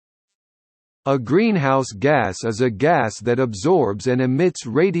A greenhouse gas is a gas that absorbs and emits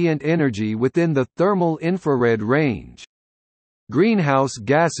radiant energy within the thermal infrared range. Greenhouse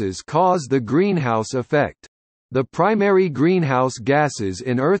gases cause the greenhouse effect. The primary greenhouse gases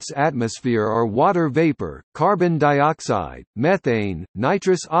in Earth's atmosphere are water vapor, carbon dioxide, methane,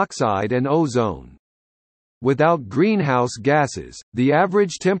 nitrous oxide and ozone. Without greenhouse gases, the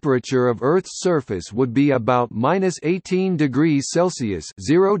average temperature of Earth's surface would be about -18 degrees Celsius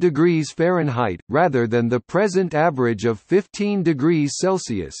 (0 degrees Fahrenheit), rather than the present average of 15 degrees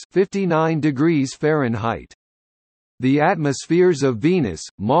Celsius (59 degrees Fahrenheit). The atmospheres of Venus,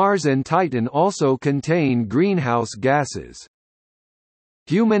 Mars and Titan also contain greenhouse gases.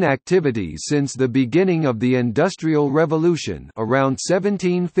 Human activities since the beginning of the Industrial Revolution around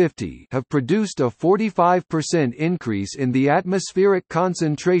 1750 have produced a 45% increase in the atmospheric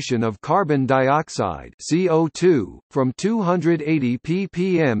concentration of carbon dioxide (CO2) from 280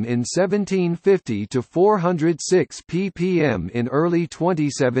 ppm in 1750 to 406 ppm in early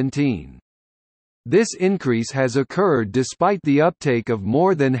 2017. This increase has occurred despite the uptake of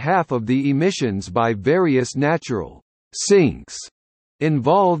more than half of the emissions by various natural sinks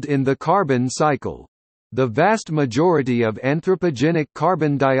involved in the carbon cycle. The vast majority of anthropogenic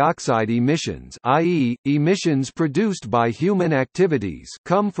carbon dioxide emissions, i.e., emissions produced by human activities,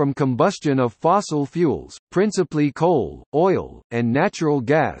 come from combustion of fossil fuels, principally coal, oil, and natural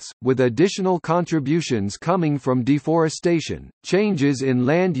gas, with additional contributions coming from deforestation, changes in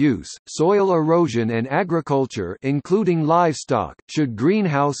land use, soil erosion and agriculture including livestock. Should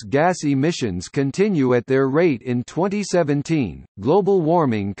greenhouse gas emissions continue at their rate in 2017, global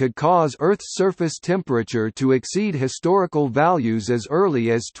warming could cause Earth's surface temperature to exceed historical values as early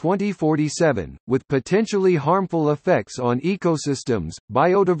as 2047, with potentially harmful effects on ecosystems,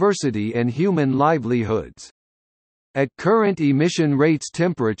 biodiversity and human livelihoods. At current emission rates,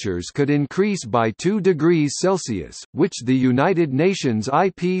 temperatures could increase by 2 degrees Celsius, which the United Nations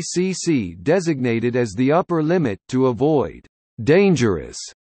IPCC designated as the upper limit to avoid dangerous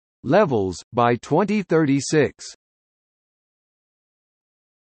levels by 2036.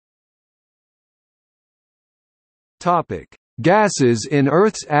 Topic: Gases in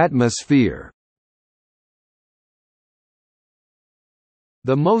Earth's atmosphere.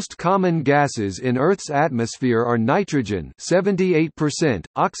 The most common gases in Earth's atmosphere are nitrogen 78%,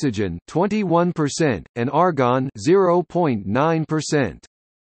 oxygen 21%, and argon 0.9%.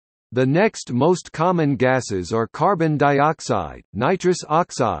 The next most common gases are carbon dioxide, nitrous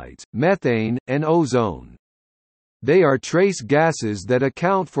oxides, methane, and ozone. They are trace gases that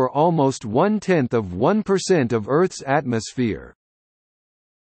account for almost 0.1% of Earth's atmosphere.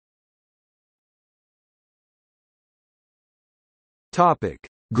 Topic: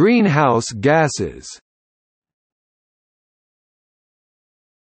 Greenhouse gases.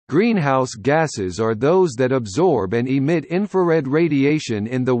 Greenhouse gases are those that absorb and emit infrared radiation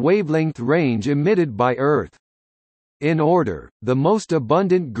in the wavelength range emitted by Earth. In order, the most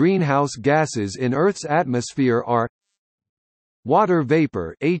abundant greenhouse gases in Earth's atmosphere are water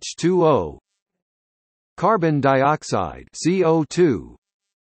vapor (H2O), carbon dioxide (CO2),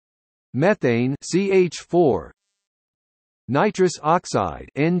 methane (CH4), nitrous oxide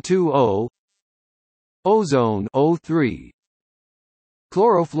 (N2O), ozone (O3),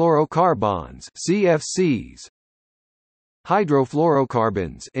 chlorofluorocarbons (CFCs).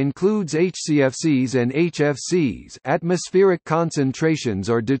 Hydrofluorocarbons includes HCFCs and HFCs. Atmospheric concentrations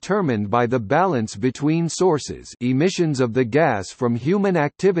are determined by the balance between sources, emissions of the gas from human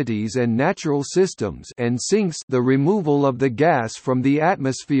activities and natural systems, and sinks, the removal of the gas from the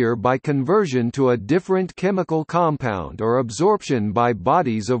atmosphere by conversion to a different chemical compound or absorption by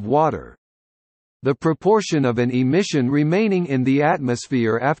bodies of water. The proportion of an emission remaining in the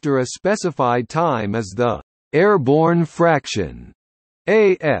atmosphere after a specified time is the airborne fraction,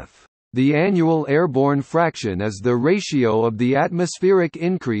 AF. The annual airborne fraction is the ratio of the atmospheric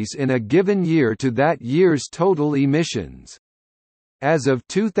increase in a given year to that year's total emissions. As of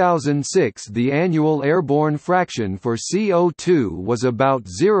 2006, the annual airborne fraction for CO2 was about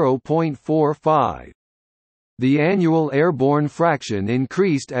 0.45. The annual airborne fraction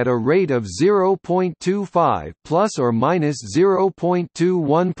increased at a rate of 0.25 plus or minus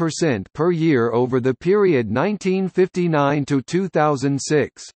 0.21% per year over the period 1959 to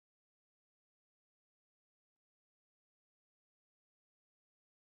 2006.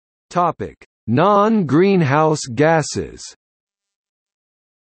 Topic: Non-greenhouse gases.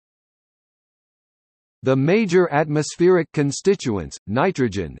 The major atmospheric constituents,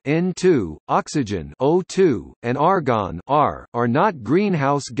 nitrogen N2, oxygen O2, and argon R, are not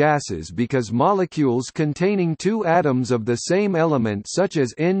greenhouse gases because molecules containing two atoms of the same element such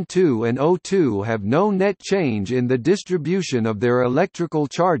as N2 and O2 have no net change in the distribution of their electrical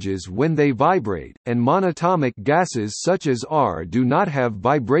charges when they vibrate, and monatomic gases such as R do not have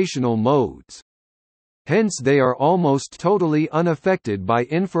vibrational modes. Hence they are almost totally unaffected by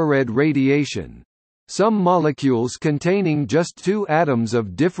infrared radiation. Some molecules containing just two atoms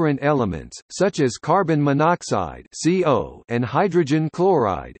of different elements, such as carbon monoxide (CO) and hydrogen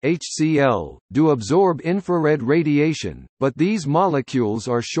chloride (HCl), do absorb infrared radiation, but these molecules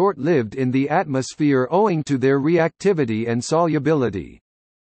are short-lived in the atmosphere owing to their reactivity and solubility.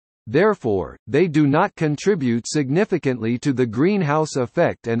 Therefore, they do not contribute significantly to the greenhouse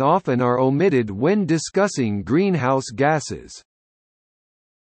effect and often are omitted when discussing greenhouse gases.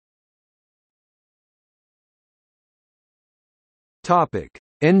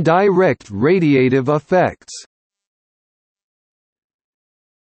 Indirect radiative effects.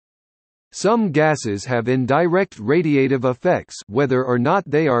 Some gases have indirect radiative effects whether or not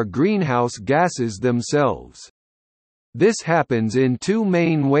they are greenhouse gases themselves. This happens in two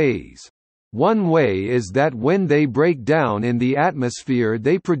main ways. One way is that when they break down in the atmosphere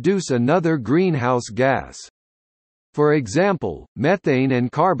they produce another greenhouse gas. For example, methane and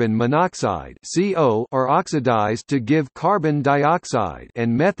carbon monoxide (CO) are oxidized to give carbon dioxide,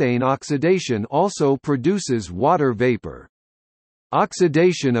 and methane oxidation also produces water vapor.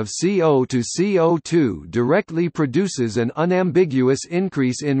 Oxidation of CO to CO2 directly produces an unambiguous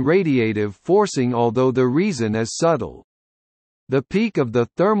increase in radiative forcing, although the reason is subtle. The peak of the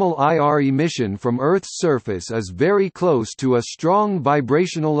thermal IR emission from Earth's surface is very close to a strong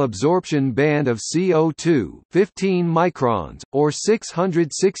vibrational absorption band of CO2, 15 microns, or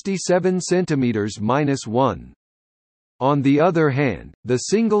 667 cm-1. On the other hand, the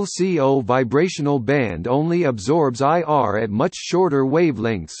single CO vibrational band only absorbs IR at much shorter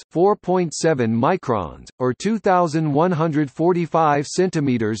wavelengths, 4.7 microns, or 2145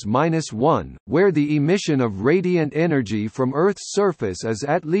 cm-1, where the emission of radiant energy from Earth's surface is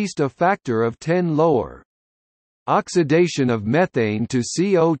at least a factor of 10 lower. Oxidation of methane to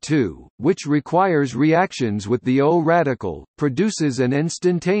CO2, which requires reactions with the O radical, produces an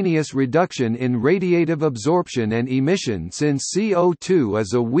instantaneous reduction in radiative absorption and emission since CO2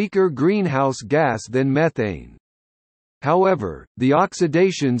 is a weaker greenhouse gas than methane. However, the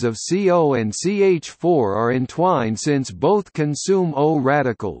oxidations of CO and CH4 are entwined since both consume O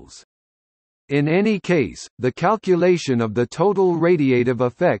radicals. In any case, the calculation of the total radiative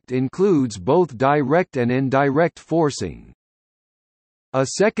effect includes both direct and indirect forcing. A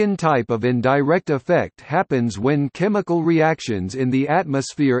second type of indirect effect happens when chemical reactions in the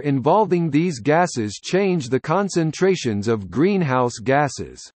atmosphere involving these gases change the concentrations of greenhouse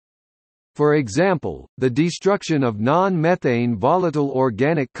gases. For example, the destruction of non-methane volatile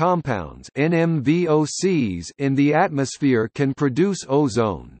organic compounds (NMVOCs) in the atmosphere can produce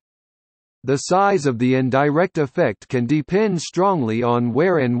ozone. The size of the indirect effect can depend strongly on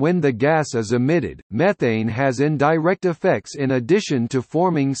where and when the gas is emitted. Methane has indirect effects in addition to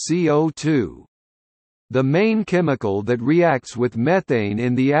forming CO2. The main chemical that reacts with methane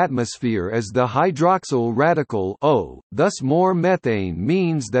in the atmosphere is the hydroxyl radical O, thus more methane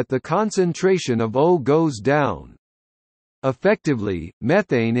means that the concentration of O goes down. Effectively,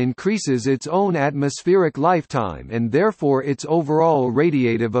 methane increases its own atmospheric lifetime and therefore its overall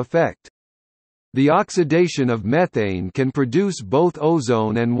radiative effect. The oxidation of methane can produce both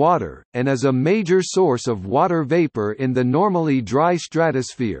ozone and water, and is a major source of water vapor in the normally dry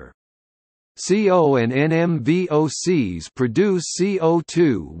stratosphere. CO and NMVOCs produce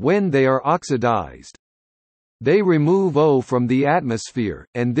CO2 when they are oxidized. They remove O from the atmosphere,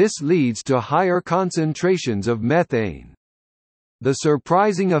 and this leads to higher concentrations of methane. The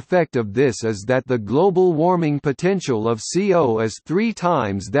surprising effect of this is that the global warming potential of CO is 3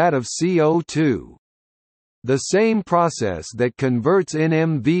 times that of CO2. The same process that converts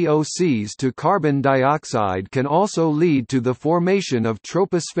NMVOCs to carbon dioxide can also lead to the formation of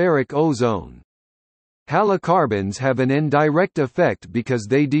tropospheric ozone. Halocarbons have an indirect effect because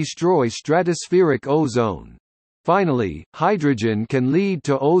they destroy stratospheric ozone. Finally, hydrogen can lead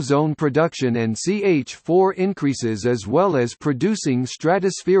to ozone production and CH4 increases as well as producing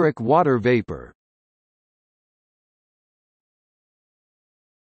stratospheric water vapor.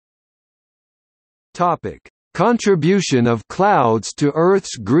 Topic: Contribution of clouds to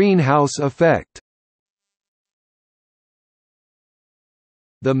Earth's greenhouse effect.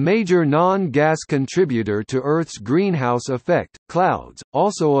 The major non-gas contributor to Earth's greenhouse effect, clouds,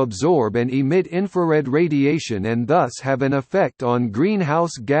 also absorb and emit infrared radiation and thus have an effect on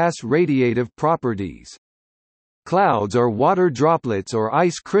greenhouse gas radiative properties. Clouds are water droplets or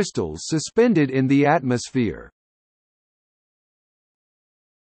ice crystals suspended in the atmosphere.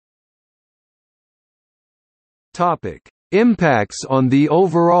 Topic: Impacts on the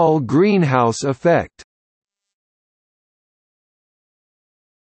overall greenhouse effect.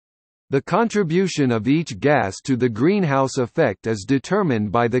 The contribution of each gas to the greenhouse effect is determined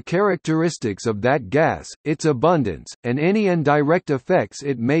by the characteristics of that gas, its abundance, and any indirect effects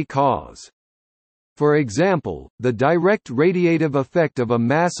it may cause. For example, the direct radiative effect of a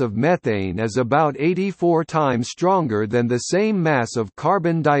mass of methane is about 84 times stronger than the same mass of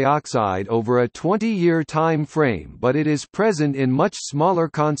carbon dioxide over a 20-year time frame, but it is present in much smaller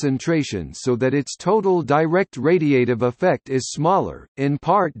concentrations so that its total direct radiative effect is smaller, in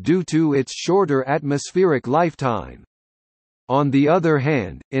part due to its shorter atmospheric lifetime. On the other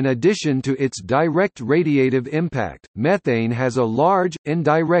hand, in addition to its direct radiative impact, methane has a large,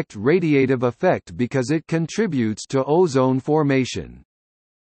 indirect radiative effect because it contributes to ozone formation.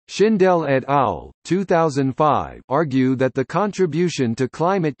 Schindel et al. 2005 argue that the contribution to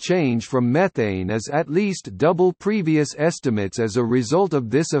climate change from methane is at least double previous estimates as a result of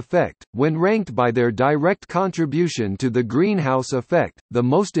this effect. When ranked by their direct contribution to the greenhouse effect, the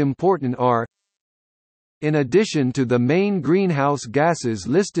most important are: in addition to the main greenhouse gases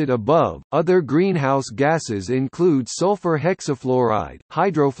listed above, other greenhouse gases include sulfur hexafluoride,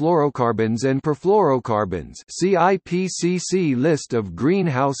 hydrofluorocarbons and perfluorocarbons. See IPCC list of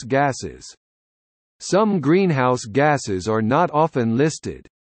greenhouse gases. Some greenhouse gases are not often listed.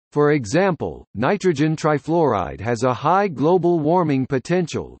 For example, nitrogen trifluoride has a high global warming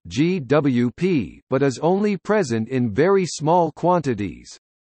potential (GWP), but is only present in very small quantities.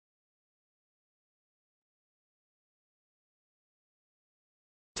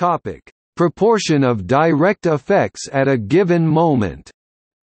 Topic: Proportion of direct effects at a given moment.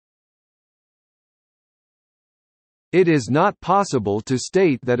 It is not possible to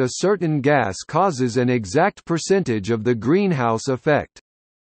state that a certain gas causes an exact percentage of the greenhouse effect.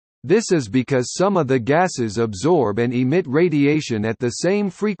 This is because some of the gases absorb and emit radiation at the same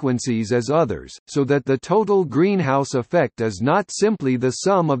frequencies as others, so that the total greenhouse effect is not simply the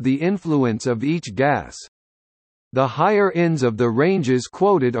sum of the influence of each gas. The higher ends of the ranges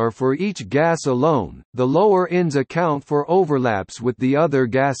quoted are for each gas alone, the lower ends account for overlaps with the other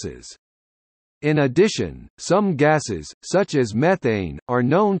gases. In addition, some gases, such as methane, are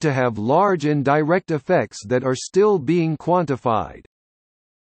known to have large indirect effects that are still being quantified.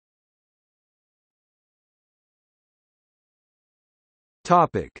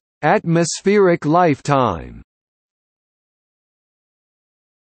 Topic: Atmospheric lifetime.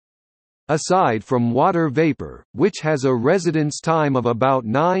 Aside from water vapor, which has a residence time of about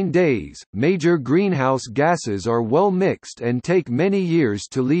 9 days, major greenhouse gases are well mixed and take many years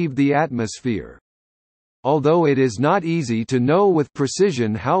to leave the atmosphere. Although it is not easy to know with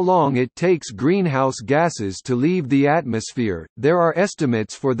precision how long it takes greenhouse gases to leave the atmosphere, there are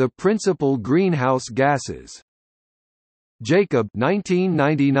estimates for the principal greenhouse gases. Jacob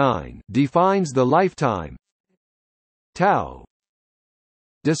 1999 defines the lifetime tau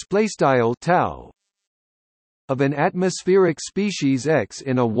tau of an atmospheric species X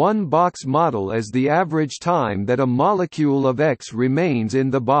in a one-box model as the average time that a molecule of X remains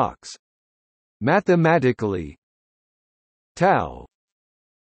in the box. Mathematically, tau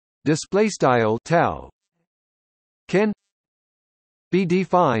tau can be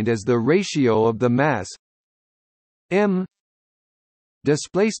defined as the ratio of the mass m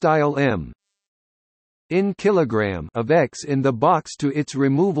m in kilogram of X in the box to its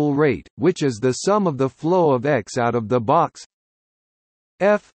removal rate, which is the sum of the flow of X out of the box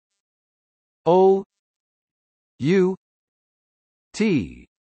F O U T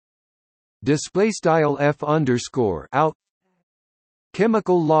display style F underscore out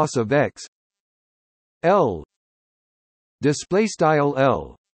chemical loss of X L display style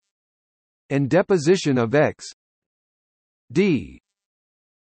L and deposition of X D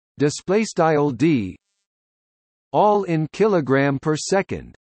display style D all in kilogram per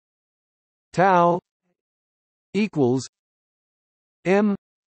second. Tau equals m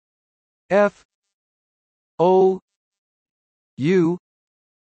f o u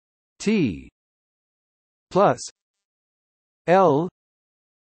t plus l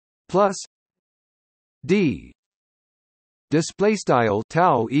plus d. Display style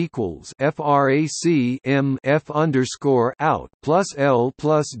tau equals frac m f underscore out plus l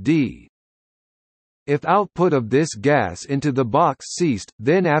plus d. If output of this gas into the box ceased,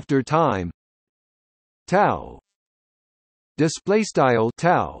 then after time tau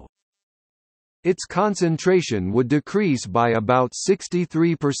 _tau, its concentration would decrease by about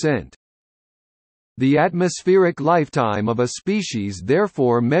 63%. The atmospheric lifetime of a species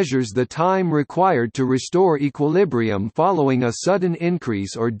therefore measures the time required to restore equilibrium following a sudden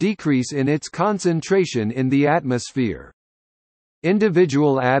increase or decrease in its concentration in the atmosphere.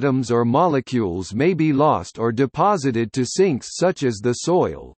 Individual atoms or molecules may be lost or deposited to sinks such as the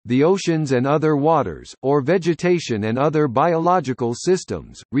soil, the oceans and other waters, or vegetation and other biological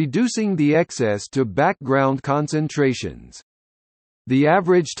systems, reducing the excess to background concentrations. The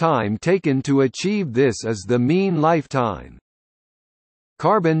average time taken to achieve this is the mean lifetime.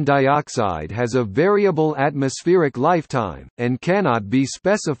 Carbon dioxide has a variable atmospheric lifetime, and cannot be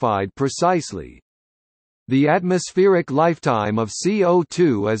specified precisely. The atmospheric lifetime of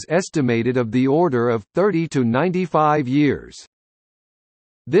CO2 is estimated of the order of 30 to 95 years.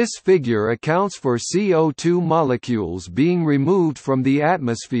 This figure accounts for CO2 molecules being removed from the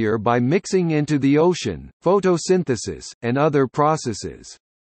atmosphere by mixing into the ocean, photosynthesis, and other processes.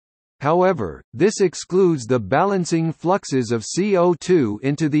 However, this excludes the balancing fluxes of CO2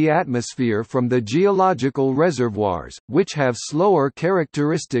 into the atmosphere from the geological reservoirs, which have slower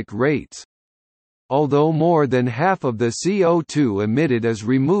characteristic rates. Although more than half of the CO2 emitted is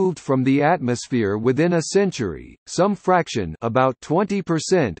removed from the atmosphere within a century, some fraction, about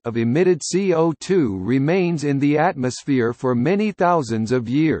 20% of emitted CO2 remains in the atmosphere for many thousands of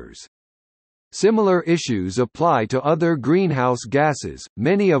years. Similar issues apply to other greenhouse gases,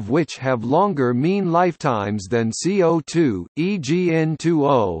 many of which have longer mean lifetimes than CO2, e.g.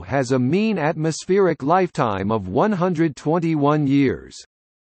 N2O has a mean atmospheric lifetime of 121 years.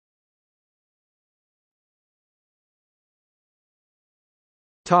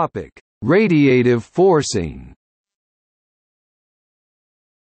 Radiative forcing.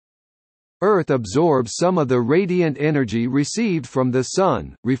 Earth absorbs some of the radiant energy received from the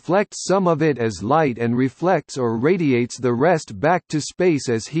Sun, reflects some of it as light and reflects or radiates the rest back to space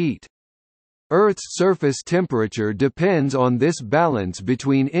as heat. Earth's surface temperature depends on this balance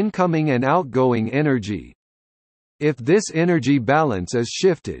between incoming and outgoing energy. If this energy balance is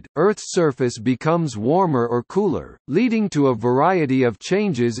shifted, Earth's surface becomes warmer or cooler, leading to a variety of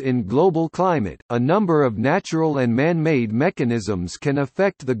changes in global climate. A number of natural and man-made mechanisms can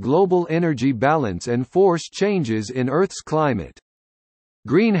affect the global energy balance and force changes in Earth's climate.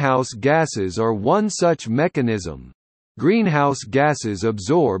 Greenhouse gases are one such mechanism. Greenhouse gases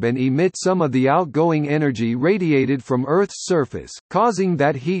absorb and emit some of the outgoing energy radiated from Earth's surface, causing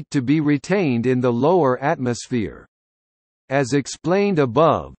that heat to be retained in the lower atmosphere. As explained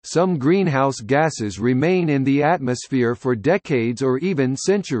above, some greenhouse gases remain in the atmosphere for decades or even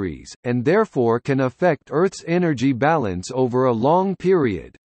centuries, and therefore can affect Earth's energy balance over a long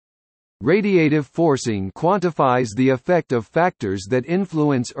period. Radiative forcing quantifies the effect of factors that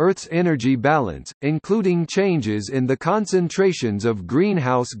influence Earth's energy balance, including changes in the concentrations of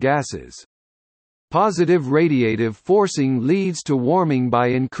greenhouse gases. Positive radiative forcing leads to warming by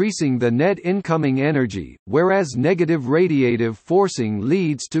increasing the net incoming energy, whereas negative radiative forcing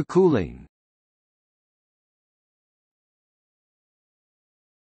leads to cooling.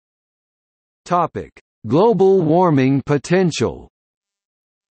 Topic: Global warming potential.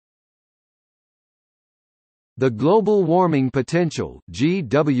 The global warming potential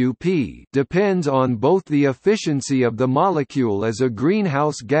 (GWP) depends on both the efficiency of the molecule as a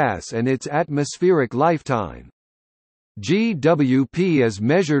greenhouse gas and its atmospheric lifetime. GWP is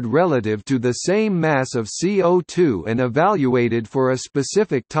measured relative to the same mass of CO2 and evaluated for a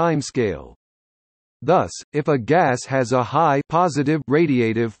specific timescale. Thus, if a gas has a high positive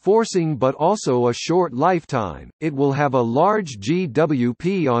radiative forcing but also a short lifetime, it will have a large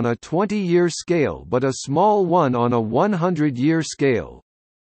GWP on a 20-year scale but a small one on a 100-year scale.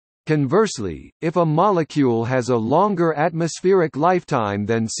 Conversely, if a molecule has a longer atmospheric lifetime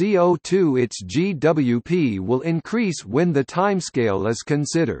than CO2, its GWP will increase when the timescale is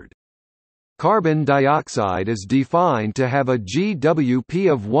considered. Carbon dioxide is defined to have a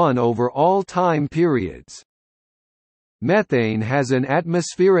GWP of 1 over all time periods. Methane has an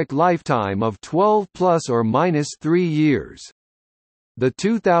atmospheric lifetime of 12 plus or minus 3 years. The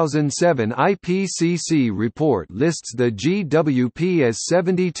 2007 IPCC report lists the GWP as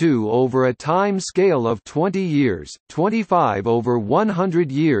 72 over a time scale of 20 years, 25 over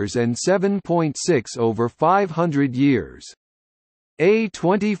 100 years and 7.6 over 500 years. A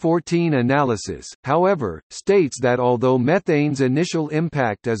 2014 analysis, however, states that although methane's initial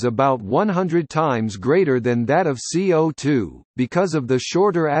impact is about 100 times greater than that of CO2, because of the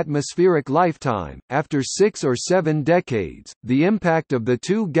shorter atmospheric lifetime, after 6 or 7 decades, the impact of the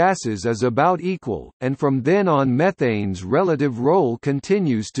two gases is about equal, and from then on methane's relative role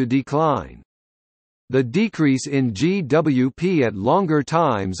continues to decline. The decrease in GWP at longer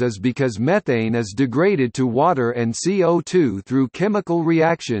times is because methane is degraded to water and CO2 through chemical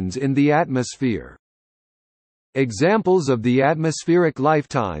reactions in the atmosphere. Examples of the atmospheric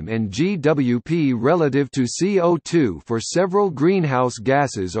lifetime and GWP relative to CO2 for several greenhouse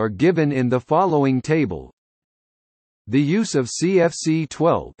gases are given in the following table. The use of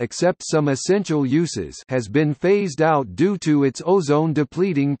CFC-12, except some essential uses, has been phased out due to its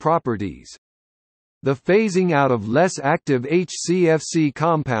ozone-depleting properties. The phasing out of less active HCFC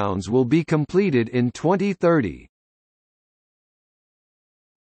compounds will be completed in 2030.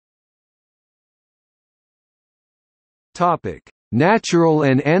 Topic: Natural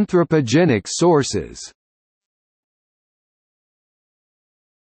and anthropogenic sources.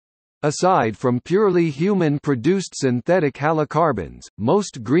 Aside from purely human-produced synthetic halocarbons,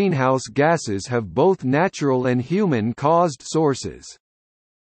 most greenhouse gases have both natural and human-caused sources.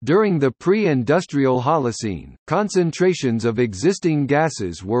 During the pre-industrial Holocene, concentrations of existing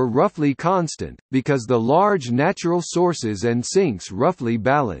gases were roughly constant, because the large natural sources and sinks roughly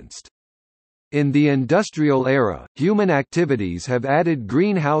balanced. In the industrial era, human activities have added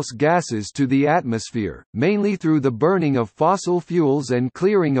greenhouse gases to the atmosphere, mainly through the burning of fossil fuels and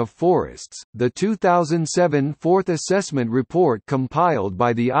clearing of forests. The 2007 Fourth Assessment Report compiled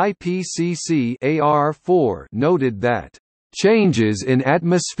by the IPCC AR4 noted that changes in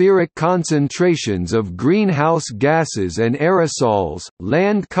atmospheric concentrations of greenhouse gases and aerosols,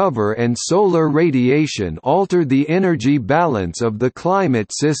 land cover and solar radiation alter the energy balance of the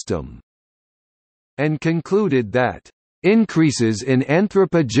climate system, and concluded that increases in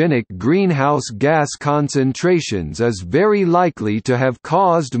anthropogenic greenhouse gas concentrations is very likely to have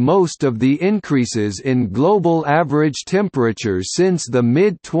caused most of the increases in global average temperatures since the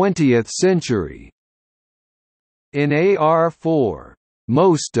mid-20th century. In AR4,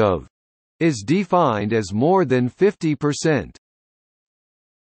 most of is defined as more than 50%.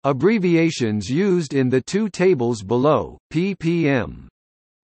 Abbreviations used in the two tables below, ppm.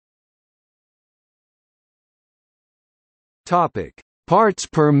 Topic: Parts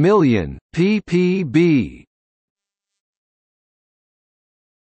per million, ppb.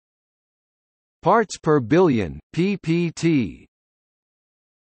 Parts per billion, ppt.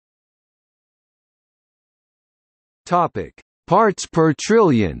 Topic: Parts per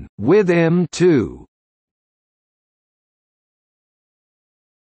trillion, with m2.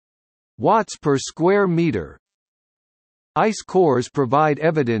 Watts per square meter. Ice cores provide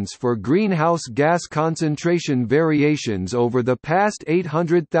evidence for greenhouse gas concentration variations over the past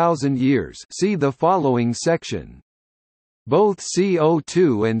 800,000 years. See the following section. Both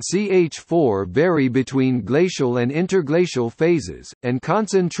CO2 and CH4 vary between glacial and interglacial phases, and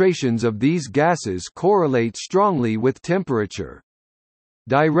concentrations of these gases correlate strongly with temperature.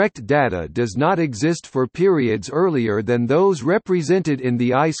 Direct data does not exist for periods earlier than those represented in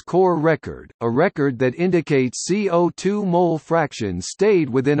the ice core record, a record that indicates CO2 mole fraction stayed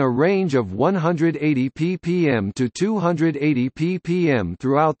within a range of 180 ppm to 280 ppm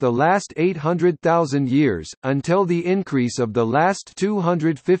throughout the last 800,000 years, until the increase of the last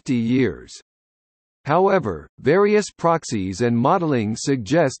 250 years. However, various proxies and modeling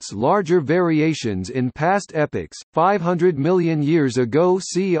suggests larger variations in past epochs. 500 million years ago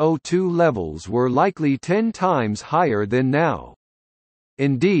CO2 levels were likely 10 times higher than now.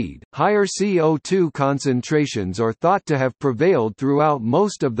 Indeed, higher CO2 concentrations are thought to have prevailed throughout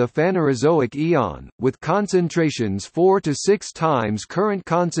most of the Phanerozoic eon, with concentrations 4 to 6 times current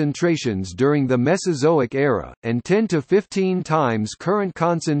concentrations during the Mesozoic era, and 10 to 15 times current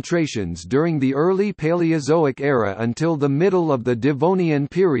concentrations during the early Paleozoic era until the middle of the Devonian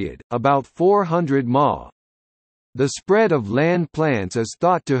period, about 400 Ma. The spread of land plants is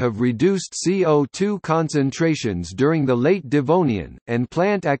thought to have reduced CO2 concentrations during the late Devonian, and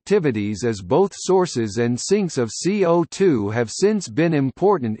plant activities as both sources and sinks of CO2 have since been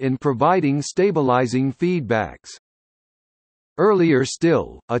important in providing stabilizing feedbacks. Earlier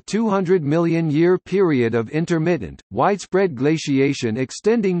still, a 200 million year period of intermittent, widespread glaciation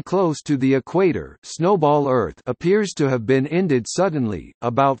extending close to the equator, snowball Earth, appears to have been ended suddenly,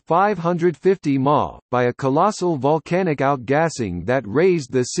 about 550 Ma, by a colossal volcanic outgassing that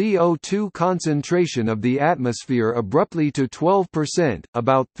raised the CO2 concentration of the atmosphere abruptly to 12%,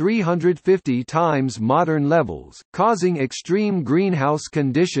 about 350 times modern levels, causing extreme greenhouse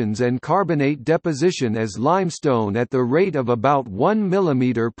conditions and carbonate deposition as limestone at the rate of about 1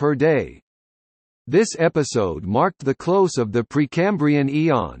 mm per day. This episode marked the close of the Precambrian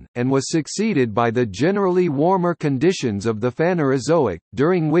eon, and was succeeded by the generally warmer conditions of the Phanerozoic,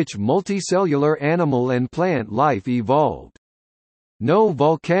 during which multicellular animal and plant life evolved. No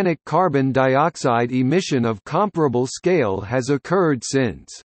volcanic carbon dioxide emission of comparable scale has occurred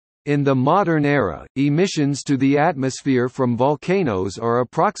since. In the modern era, emissions to the atmosphere from volcanoes are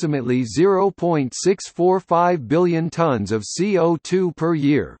approximately 0.645 billion tons of CO2 per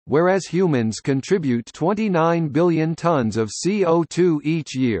year, whereas humans contribute 29 billion tons of CO2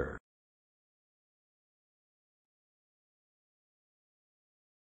 each year.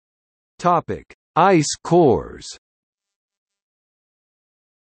 Topic: Ice cores.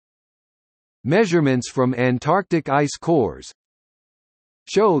 Measurements from Antarctic ice cores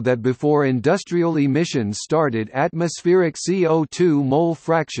show that before industrial emissions started, atmospheric CO2 mole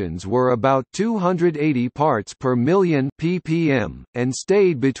fractions were about 280 parts per million ppm, and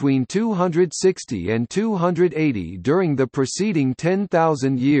stayed between 260 and 280 during the preceding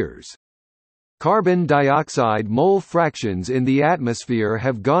 10,000 years. Carbon dioxide mole fractions in the atmosphere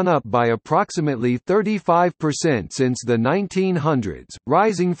have gone up by approximately 35% since the 1900s,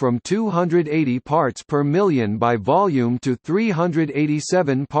 rising from 280 parts per million by volume to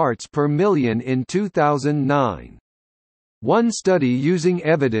 387 parts per million in 2009. One study using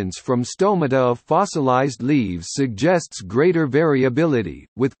evidence from stomata of fossilized leaves suggests greater variability,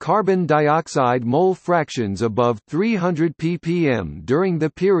 with carbon dioxide mole fractions above 300 ppm during the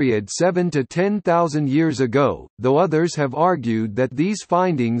period 7 to 10,000 years ago, though others have argued that these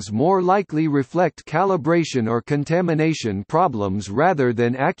findings more likely reflect calibration or contamination problems rather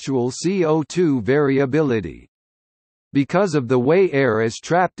than actual CO2 variability. Because of the way air is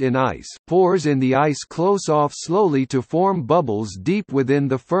trapped in ice, pores in the ice close off slowly to form bubbles deep within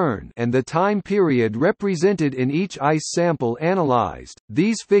the firn, and the time period represented in each ice sample analyzed,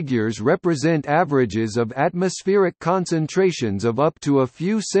 these figures represent averages of atmospheric concentrations of up to a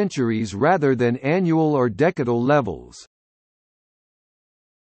few centuries rather than annual or decadal levels.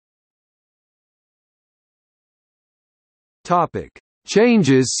 Topic: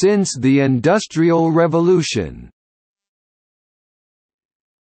 Changes since the Industrial Revolution.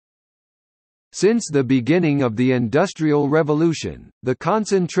 Since the beginning of the Industrial Revolution, the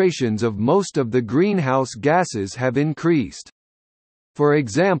concentrations of most of the greenhouse gases have increased. For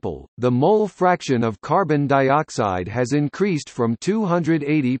example, the mole fraction of carbon dioxide has increased from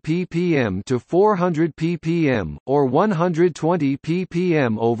 280 ppm to 400 ppm, or 120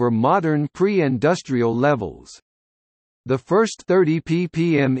 ppm over modern pre-industrial levels. The first 30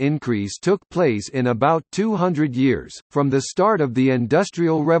 ppm increase took place in about 200 years, from the start of the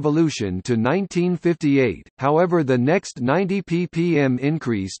Industrial Revolution to 1958, however the next 90 ppm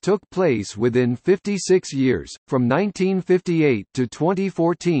increase took place within 56 years, from 1958 to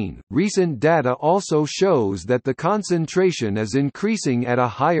 2014. Recent data also shows that the concentration is increasing at a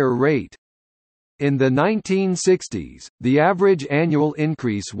higher rate. In the 1960s, the average annual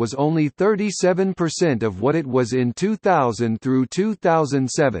increase was only 37% of what it was in 2000 through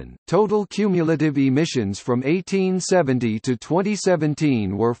 2007. Total cumulative emissions from 1870 to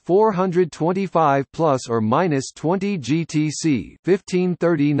 2017 were 425 plus or minus 20 GTC,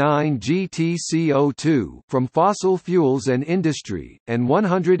 1539 GTCO2 from fossil fuels and industry, and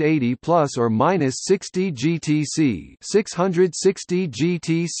 180 plus or minus 60 GTC, 660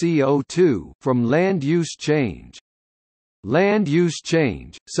 GTCO2 from land use change. Land use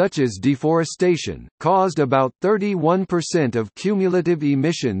change, such as deforestation, caused about 31% of cumulative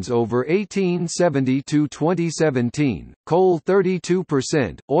emissions over 1870 to 2017, coal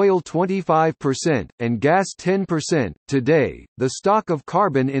 32%, oil 25%, and gas 10%. Today, the stock of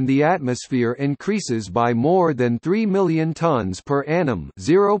carbon in the atmosphere increases by more than 3 million tons per annum,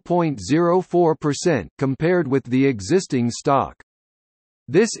 0.04%, compared with the existing stock.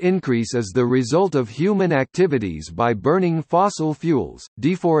 This increase is the result of human activities by burning fossil fuels,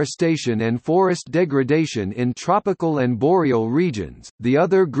 deforestation, and forest degradation in tropical and boreal regions. The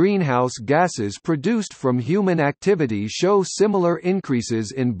other greenhouse gases produced from human activity show similar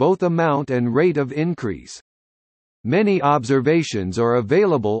increases in both amount and rate of increase. Many observations are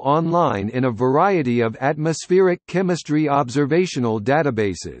available online in a variety of atmospheric chemistry observational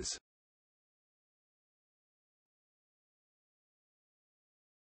databases.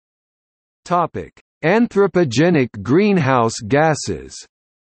 Topic: Anthropogenic greenhouse gases.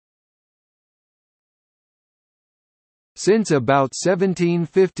 Since about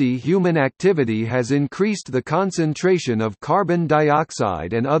 1750, human activity has increased the concentration of carbon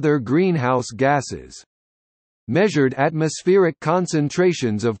dioxide and other greenhouse gases. Measured atmospheric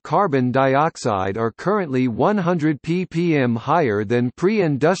concentrations of carbon dioxide are currently 100 ppm higher than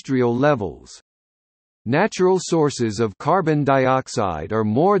pre-industrial levels. Natural sources of carbon dioxide are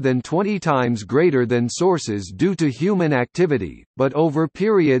more than 20 times greater than sources due to human activity, but over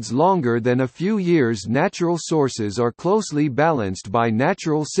periods longer than a few years natural sources are closely balanced by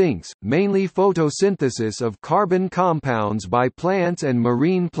natural sinks, mainly photosynthesis of carbon compounds by plants and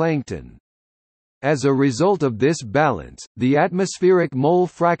marine plankton. As a result of this balance, the atmospheric mole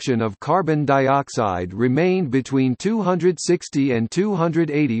fraction of carbon dioxide remained between 260 and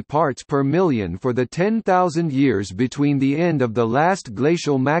 280 parts per million for the 10,000 years between the end of the last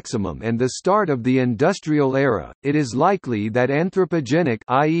glacial maximum and the start of the industrial era. It is likely that anthropogenic,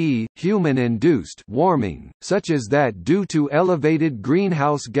 i.e., human-induced warming, such as that due to elevated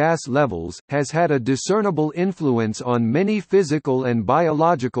greenhouse gas levels, has had a discernible influence on many physical and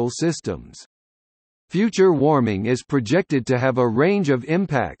biological systems. Future warming is projected to have a range of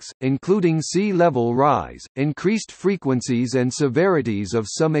impacts, including sea level rise, increased frequencies and severities of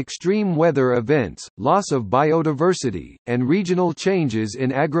some extreme weather events, loss of biodiversity, and regional changes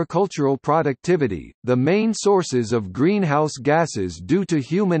in agricultural productivity. The main sources of greenhouse gases due to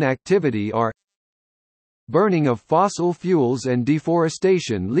human activity are burning of fossil fuels and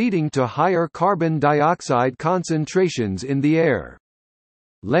deforestation leading to higher carbon dioxide concentrations in the air.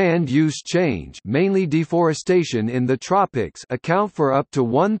 Land use change, mainly deforestation in the tropics, account for up to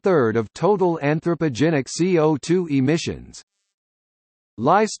one-third of total anthropogenic CO2 emissions.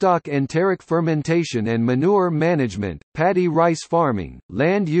 Livestock enteric fermentation and manure management, paddy rice farming,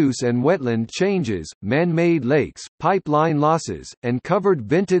 land use and wetland changes, man-made lakes, pipeline losses, and covered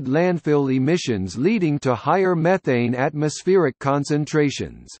vented landfill emissions leading to higher methane atmospheric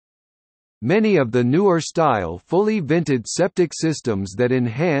concentrations. Many of the newer-style fully vented septic systems that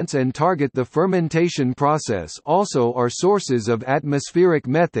enhance and target the fermentation process also are sources of atmospheric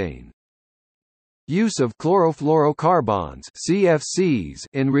methane. Use of chlorofluorocarbons (CFCs)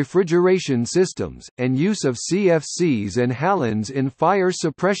 in refrigeration systems, and use of CFCs and halogens in fire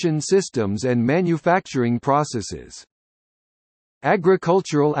suppression systems and manufacturing processes.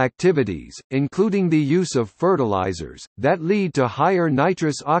 Agricultural activities, including the use of fertilizers, that lead to higher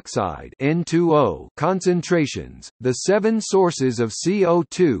nitrous oxide (N2O) concentrations. The 7 sources of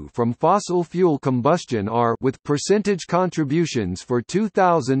CO2 from fossil fuel combustion are, with percentage contributions for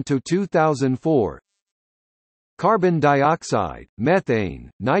 2000 to 2004. Carbon dioxide, methane,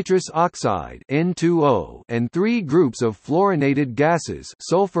 nitrous oxide (N2O), and 3 groups of fluorinated gases: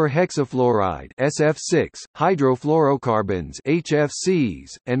 sulfur hexafluoride (SF6), hydrofluorocarbons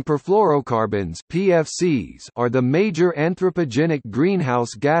 (HFCs), and perfluorocarbons (PFCs) are the major anthropogenic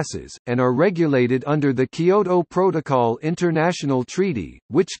greenhouse gases, and are regulated under the Kyoto Protocol International Treaty,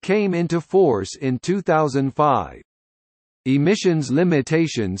 which came into force in 2005. Emissions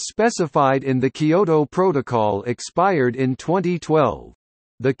limitations specified in the Kyoto Protocol expired in 2012.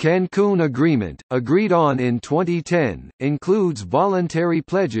 The Cancun Agreement, agreed on in 2010, includes voluntary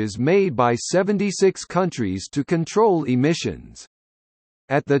pledges made by 76 countries to control emissions.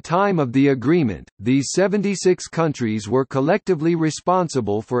 At the time of the agreement, these 76 countries were collectively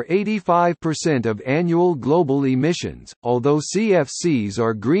responsible for 85% of annual global emissions. Although CFCs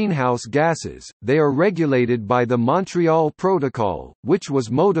are greenhouse gases, they are regulated by the Montreal Protocol, which was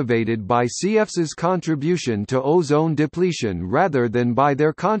motivated by CFCs' contribution to ozone depletion rather than by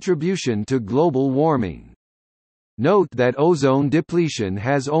their contribution to global warming. Note that ozone depletion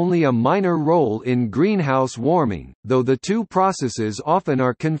has only a minor role in greenhouse warming, though the two processes often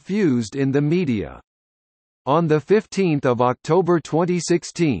are confused in the media. On 15 October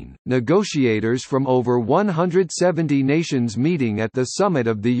 2016, negotiators from over 170 nations meeting at the summit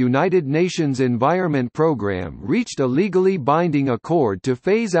of the United Nations Environment Programme reached a legally binding accord to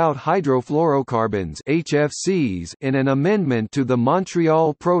phase out hydrofluorocarbons (HFCs) in an amendment to the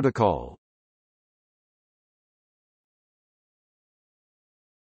Montreal Protocol.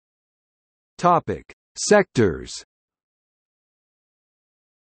 Topic: Sectors.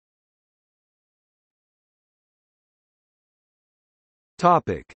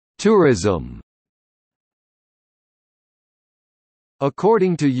 Topic: Tourism.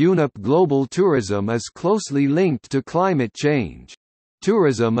 According to UNEP, global tourism is closely linked to climate change.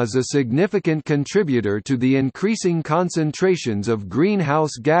 Tourism is a significant contributor to the increasing concentrations of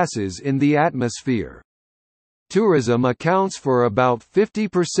greenhouse gases in the atmosphere. Tourism accounts for about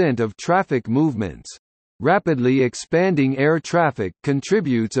 50% of traffic movements. Rapidly expanding air traffic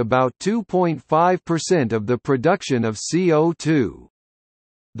contributes about 2.5% of the production of CO2.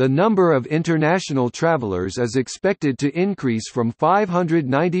 The number of international travelers is expected to increase from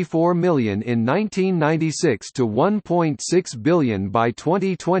 594 million in 1996 to 1.6 billion by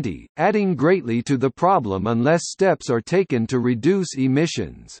 2020, adding greatly to the problem unless steps are taken to reduce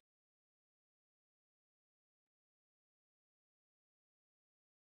emissions.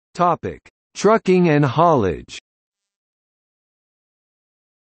 Topic: Trucking and haulage.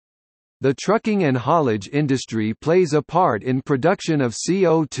 The trucking and haulage industry plays a part in production of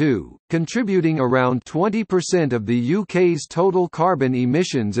CO2, contributing around 20% of the UK's total carbon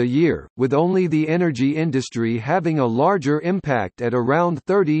emissions a year, with only the energy industry having a larger impact at around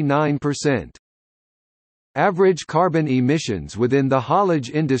 39%. Average carbon emissions within the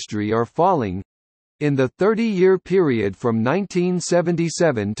haulage industry are falling. In the 30-year period from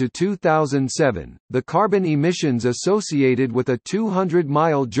 1977 to 2007, the carbon emissions associated with a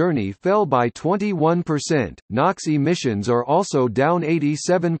 200-mile journey fell by 21%. NOx emissions are also down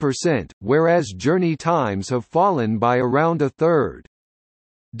 87%, whereas journey times have fallen by around a third.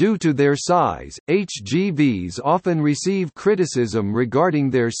 Due to their size, HGVs often receive criticism regarding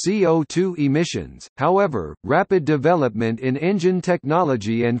their CO2 emissions. However, rapid development in engine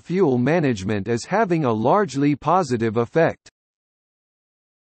technology and fuel management is having a largely positive effect.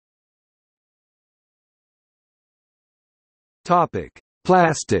 Topic: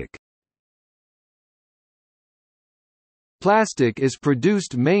 Plastic. Plastic is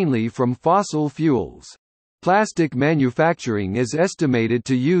produced mainly from fossil fuels. Plastic manufacturing is estimated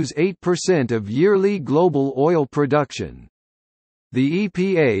to use 8% of yearly global oil production. The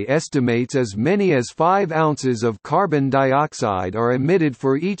EPA estimates as many as 5 ounces of carbon dioxide are emitted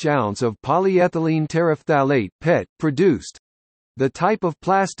for each ounce of polyethylene terephthalate (PET) produced. The type of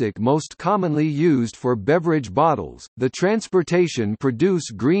plastic most commonly used for beverage bottles, the transportation produce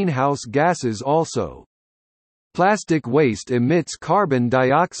greenhouse gases also. Plastic waste emits carbon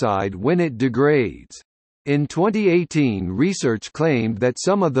dioxide when it degrades. In 2018, research claimed that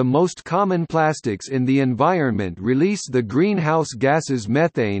some of the most common plastics in the environment release the greenhouse gases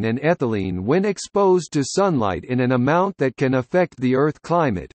methane and ethylene when exposed to sunlight in an amount that can affect the Earth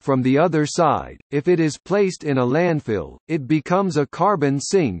climate. From the other side, if it is placed in a landfill, it becomes a carbon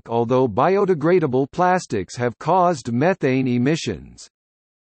sink, although biodegradable plastics have caused methane emissions.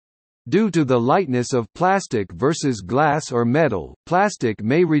 Due to the lightness of plastic versus glass or metal, plastic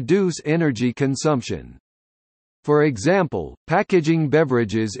may reduce energy consumption. For example, packaging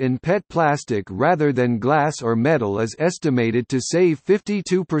beverages in PET plastic rather than glass or metal is estimated to save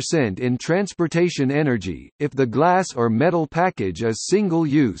 52% in transportation energy, if the glass or metal package is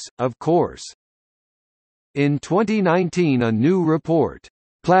single-use, of course. In 2019, a new report,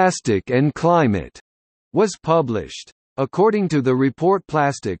 "Plastic and Climate", was published. According to the report,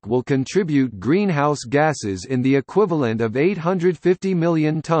 plastic will contribute greenhouse gases in the equivalent of 850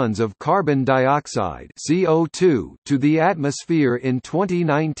 million tons of carbon dioxide (CO2) to the atmosphere in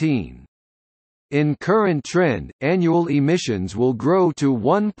 2019. In current trend, annual emissions will grow to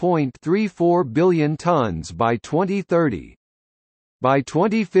 1.34 billion tons by 2030. By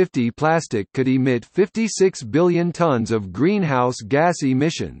 2050, plastic could emit 56 billion tons of greenhouse gas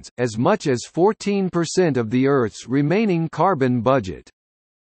emissions, as much as 14% of the Earth's remaining carbon budget.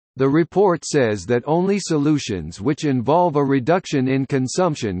 The report says that only solutions which involve a reduction in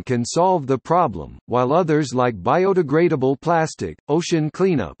consumption can solve the problem, while others like biodegradable plastic, ocean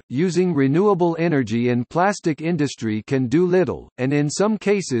cleanup, using renewable energy in plastic industry can do little, and in some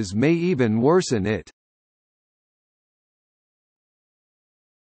cases may even worsen it.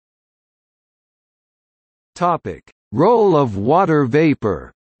 Topic: Role of water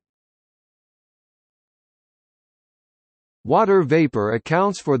vapor. Water vapor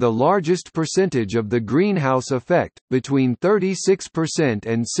accounts for the largest percentage of the greenhouse effect, between 36%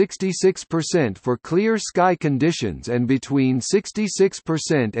 and 66% for clear sky conditions and between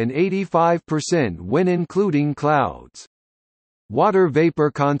 66% and 85% when including clouds. Water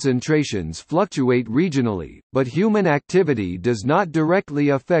vapor concentrations fluctuate regionally, but human activity does not directly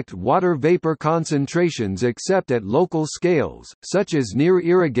affect water vapor concentrations except at local scales, such as near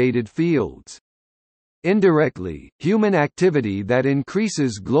irrigated fields. Indirectly, human activity that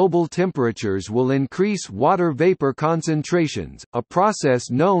increases global temperatures will increase water vapor concentrations, a process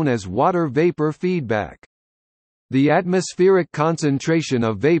known as water vapor feedback. The atmospheric concentration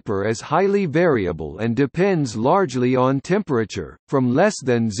of vapor is highly variable and depends largely on temperature, from less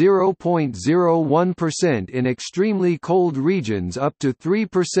than 0.01% in extremely cold regions up to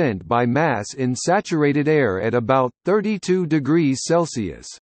 3% by mass in saturated air at about 32 degrees Celsius.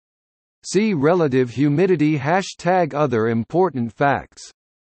 See relative humidity # Other important facts.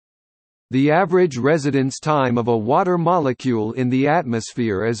 The average residence time of a water molecule in the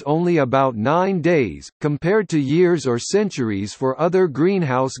atmosphere is only about 9 days, compared to years or centuries for other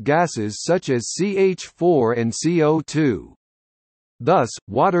greenhouse gases such as CH4 and CO2. Thus,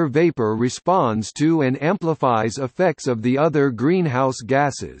 water vapor responds to and amplifies effects of the other greenhouse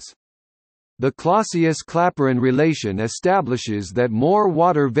gases. The Clausius-Clapeyron relation establishes that more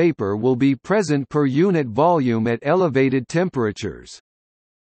water vapor will be present per unit volume at elevated temperatures.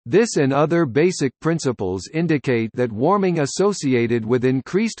 This and other basic principles indicate that warming associated with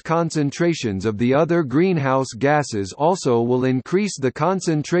increased concentrations of the other greenhouse gases also will increase the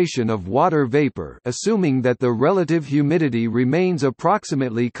concentration of water vapor, assuming that the relative humidity remains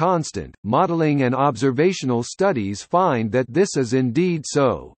approximately constant. Modeling and observational studies find that this is indeed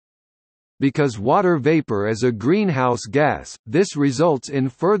so. Because water vapor is a greenhouse gas, this results in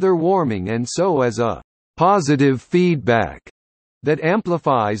further warming and so as a positive feedback that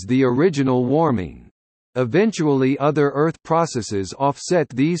amplifies the original warming. Eventually other Earth processes offset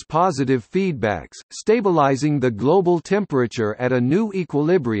these positive feedbacks, stabilizing the global temperature at a new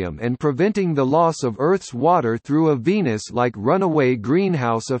equilibrium and preventing the loss of Earth's water through a Venus-like runaway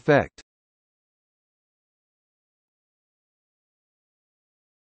greenhouse effect.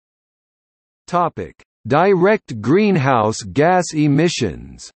 Direct greenhouse gas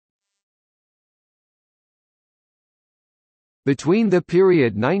emissions. Between the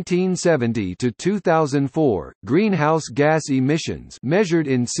period 1970 to 2004, greenhouse gas emissions measured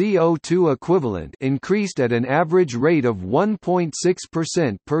in CO2 equivalent increased at an average rate of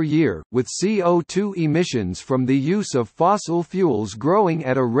 1.6% per year, with CO2 emissions from the use of fossil fuels growing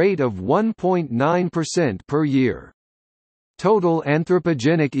at a rate of 1.9% per year. Total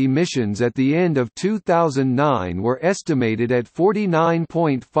anthropogenic emissions at the end of 2009 were estimated at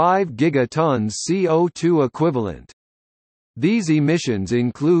 49.5 gigatons CO2 equivalent. These emissions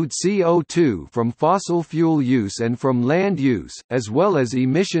include CO2 from fossil fuel use and from land use, as well as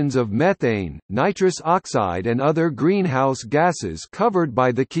emissions of methane, nitrous oxide and other greenhouse gases covered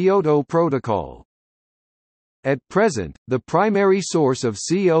by the Kyoto Protocol. At present, the primary source of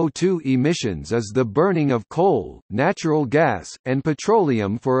CO2 emissions is the burning of coal, natural gas, and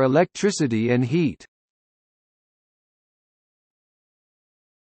petroleum for electricity and heat.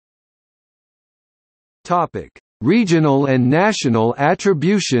 Regional and national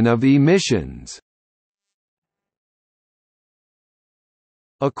attribution of emissions.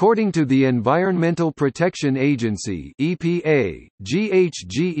 According to the Environmental Protection Agency (EPA),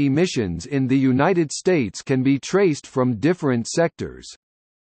 GHG emissions in the United States can be traced from different sectors.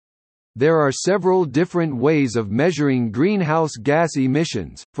 There are several different ways of measuring greenhouse gas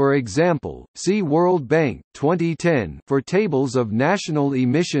emissions, for example, see World Bank 2010 for tables of national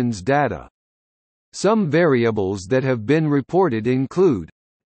emissions data. Some variables that have been reported include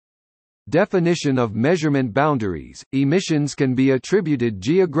definition of measurement boundaries. Emissions can be attributed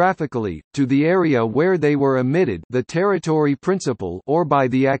geographically to the area where they were emitted, the territory principle, or by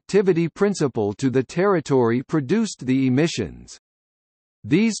the activity principle to the territory produced the emissions.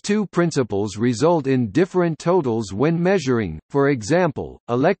 These two principles result in different totals when measuring, for example,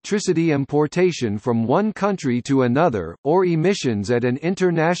 electricity importation from one country to another, or emissions at an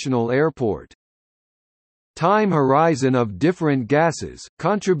international airport. Time horizon of different gases.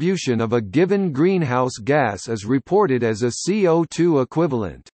 Contribution of a given greenhouse gas is reported as a CO2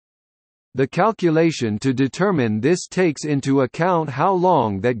 equivalent. The calculation to determine this takes into account how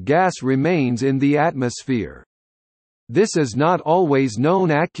long that gas remains in the atmosphere. This is not always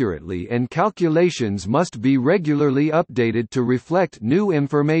known accurately and calculations must be regularly updated to reflect new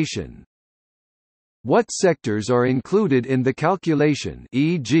information. What sectors are included in the calculation,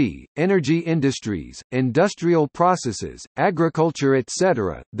 e.g., energy industries, industrial processes, agriculture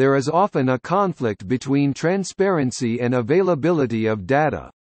etc.? There is often a conflict between transparency and availability of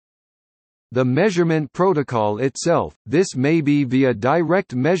data. The measurement protocol itself, this may be via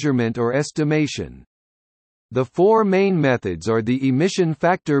direct measurement or estimation. The four main methods are the emission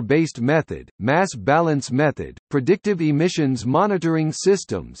factor-based method, mass balance method, predictive emissions monitoring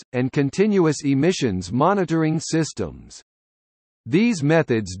systems, and continuous emissions monitoring systems. These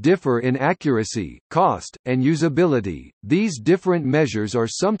methods differ in accuracy, cost, and usability. These different measures are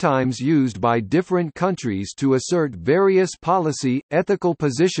sometimes used by different countries to assert various policy, ethical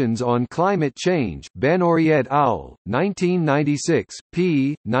positions on climate change. Benori et al., 1996,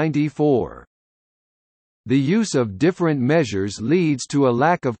 p. 94. The use of different measures leads to a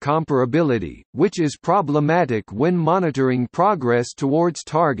lack of comparability, which is problematic when monitoring progress towards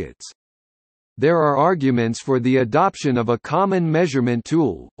targets. There are arguments for the adoption of a common measurement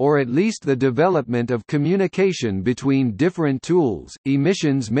tool, or at least the development of communication between different tools.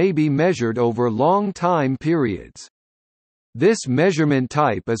 Emissions may be measured over long time periods. This measurement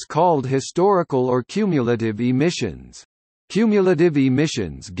type is called historical or cumulative emissions. Cumulative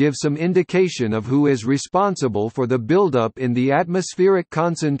emissions give some indication of who is responsible for the buildup in the atmospheric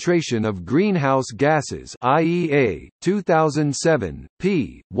concentration of greenhouse gases. IEA 2007,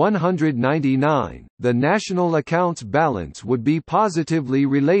 p. 199. The national accounts balance would be positively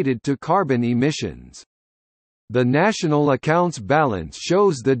related to carbon emissions. The national accounts balance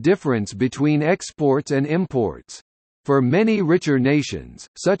shows the difference between exports and imports. For many richer nations,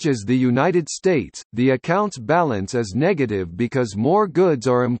 such as the United States, the accounts balance is negative because more goods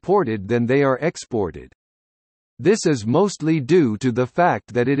are imported than they are exported. This is mostly due to the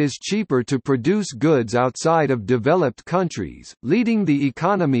fact that it is cheaper to produce goods outside of developed countries, leading the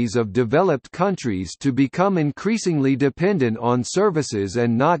economies of developed countries to become increasingly dependent on services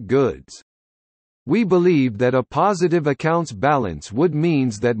and not goods. We believe that a positive accounts balance would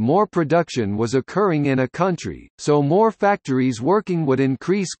means that more production was occurring in a country, so more factories working would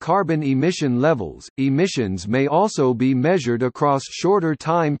increase carbon emission levels. Emissions may also be measured across shorter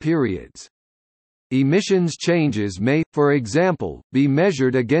time periods. Emissions changes may, for example, be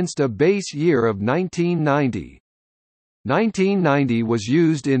measured against a base year of 1990. 1990 was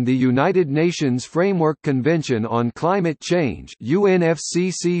used in the United Nations Framework Convention on Climate Change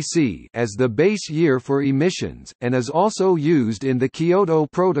 (UNFCCC) as the base year for emissions, and is also used in the Kyoto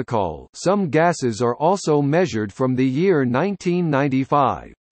Protocol. Some gases are also measured from the year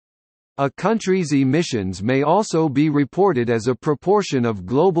 1995. A country's emissions may also be reported as a proportion of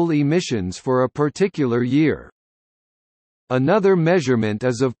global emissions for a particular year. Another measurement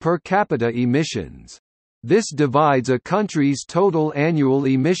is of per capita emissions. This divides a country's total annual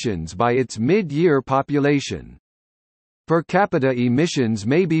emissions by its mid-year population. Per capita emissions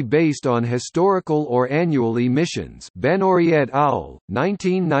may be based on historical or annual emissions. Benori et al.,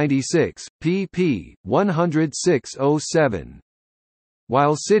 1996, pp. 106-07.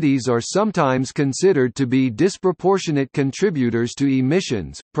 While cities are sometimes considered to be disproportionate contributors to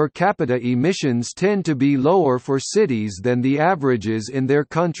emissions, per capita emissions tend to be lower for cities than the averages in their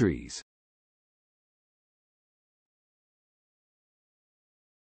countries.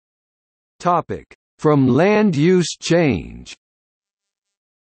 From land use change.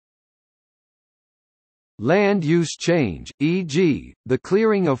 Land use change, e.g., the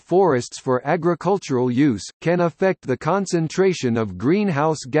clearing of forests for agricultural use, can affect the concentration of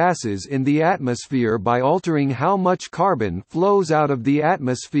greenhouse gases in the atmosphere by altering how much carbon flows out of the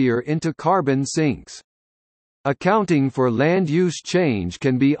atmosphere into carbon sinks. Accounting for land use change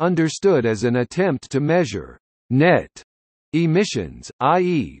can be understood as an attempt to measure net emissions,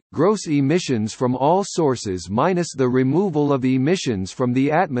 i.e., gross emissions from all sources minus the removal of emissions from the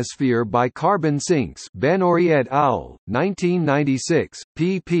atmosphere by carbon sinks. Benori et al., 1996,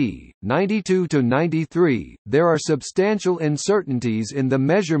 pp. 92-93. There are substantial uncertainties in the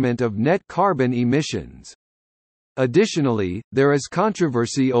measurement of net carbon emissions. Additionally, there is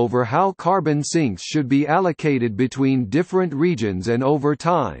controversy over how carbon sinks should be allocated between different regions and over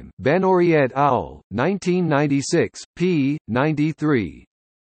time. Benori et al., 1996, p. 93.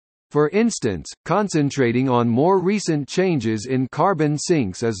 For instance, concentrating on more recent changes in carbon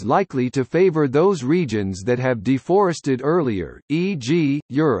sinks is likely to favor those regions that have deforested earlier, e.g.,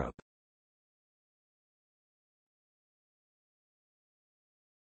 Europe.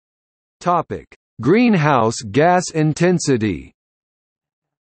 Greenhouse gas intensity.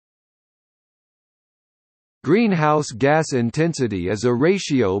 Greenhouse gas intensity is a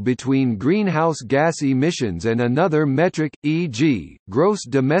ratio between greenhouse gas emissions and another metric, e.g., gross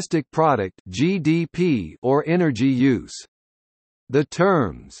domestic product (GDP) or energy use. The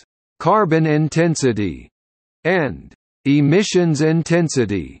terms carbon intensity and emissions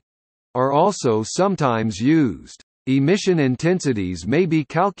intensity are also sometimes used. Emission intensities may be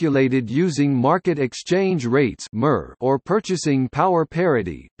calculated using market exchange rates or purchasing power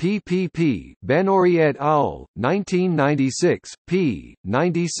parity (PPP). Benori et al., 1996, p.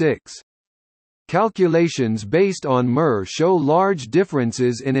 96. Calculations based on MER show large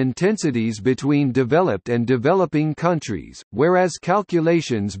differences in intensities between developed and developing countries, whereas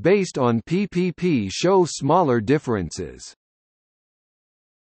calculations based on PPP show smaller differences.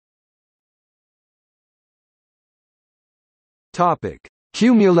 Topic: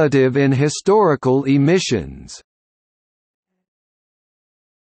 Cumulative and historical emissions.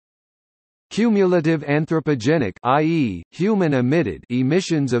 Cumulative anthropogenic, i.e., human-emitted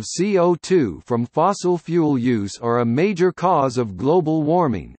emissions of CO2 from fossil fuel use are a major cause of global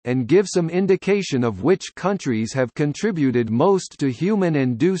warming, and give some indication of which countries have contributed most to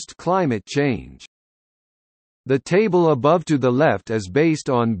human-induced climate change. The table above to the left is based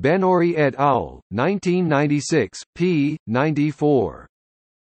on Benori et al., 1996, p. 94.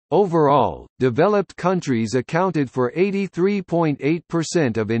 Overall, developed countries accounted for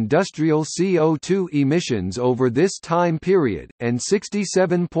 83.8% of industrial CO2 emissions over this time period, and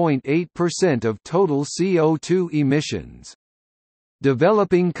 67.8% of total CO2 emissions.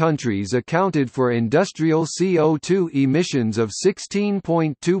 Developing countries accounted for industrial CO2 emissions of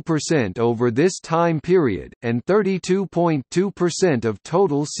 16.2% over this time period, and 32.2% of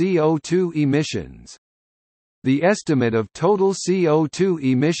total CO2 emissions. The estimate of total CO2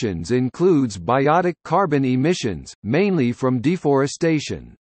 emissions includes biotic carbon emissions, mainly from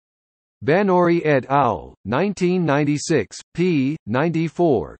deforestation. Benori et al., 1996, p.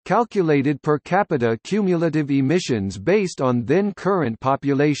 94 calculated per capita cumulative emissions based on then current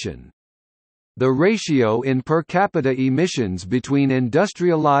population. The ratio in per capita emissions between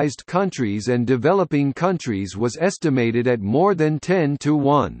industrialized countries and developing countries was estimated at more than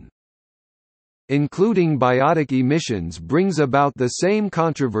 10:1. Including biotic emissions brings about the same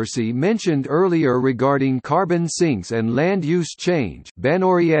controversy mentioned earlier regarding carbon sinks and land use change.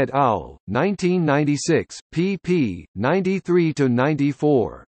 Benori et al., 1996, pp.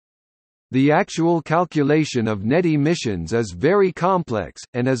 93–94. The actual calculation of net emissions is very complex,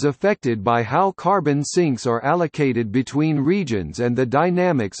 and is affected by how carbon sinks are allocated between regions and the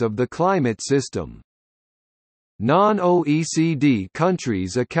dynamics of the climate system. Non-OECD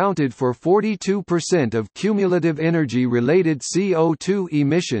countries accounted for 42% of cumulative energy-related CO2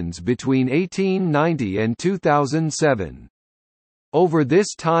 emissions between 1890 and 2007. Over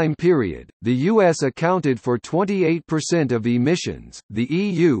this time period, the US accounted for 28% of emissions, the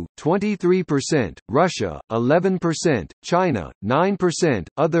EU 23%, Russia 11%, China 9%,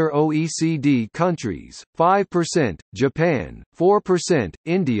 other OECD countries 5%, Japan 4%,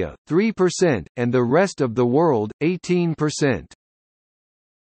 India 3%, and the rest of the world 18%.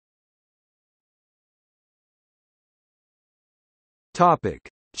 Topic: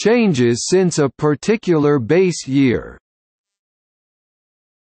 Changes since a particular base year.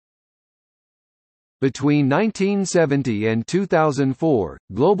 Between 1970 and 2004,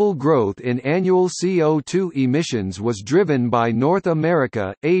 global growth in annual CO2 emissions was driven by North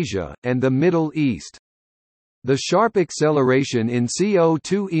America, Asia, and the Middle East. The sharp acceleration in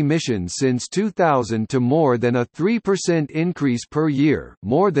CO2 emissions since 2000 to more than a 3% increase per year,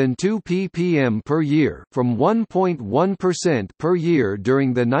 more than 2 ppm per year, from 1.1% per year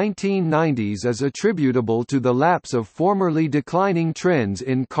during the 1990s is attributable to the lapse of formerly declining trends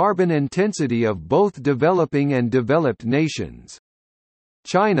in carbon intensity of both developing and developed nations.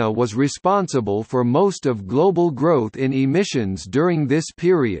 China was responsible for most of global growth in emissions during this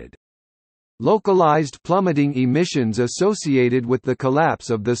period. Localized plummeting emissions associated with the collapse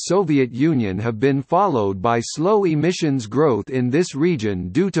of the Soviet Union have been followed by slow emissions growth in this region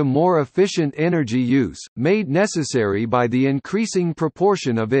due to more efficient energy use, made necessary by the increasing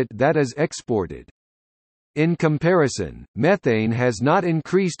proportion of it that is exported. In comparison, methane has not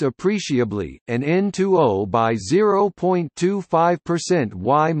increased appreciably, and N2O by 0.25%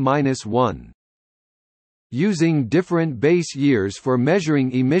 y-1. Using different base years for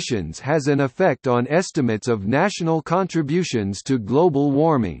measuring emissions has an effect on estimates of national contributions to global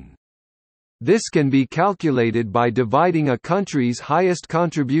warming. This can be calculated by dividing a country's highest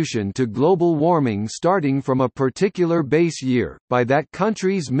contribution to global warming starting from a particular base year, by that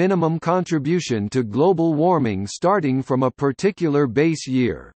country's minimum contribution to global warming starting from a particular base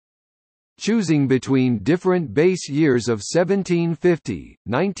year. Choosing between different base years of 1750,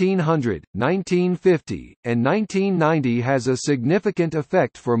 1900, 1950, and 1990 has a significant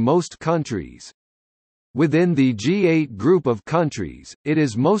effect for most countries. Within the G8 group of countries, it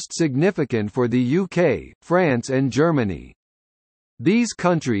is most significant for the UK, France and Germany. These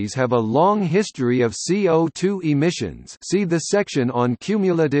countries have a long history of CO2 emissions. See the section on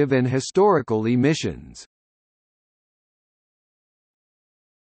cumulative and historical emissions.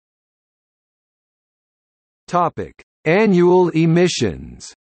 Topic: Annual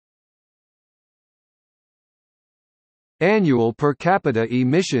emissions. Annual per capita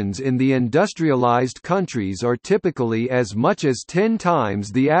emissions in the industrialized countries are typically as much as 10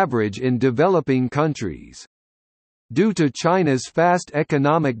 times the average in developing countries. Due to China's fast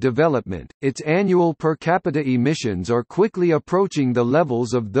economic development, its annual per capita emissions are quickly approaching the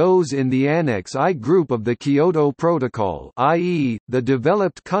levels of those in the Annex I group of the Kyoto Protocol, i.e., the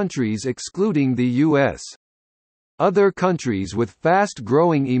developed countries excluding the U.S. Other countries with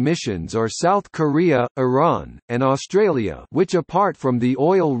fast-growing emissions are South Korea, Iran, and Australia, which apart from the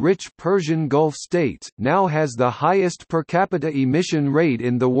oil-rich Persian Gulf states, now has the highest per capita emission rate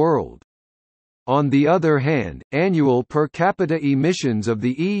in the world. On the other hand, annual per capita emissions of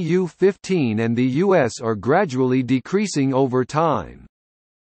the EU-15 and the US are gradually decreasing over time.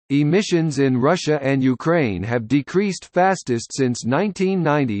 Emissions in Russia and Ukraine have decreased fastest since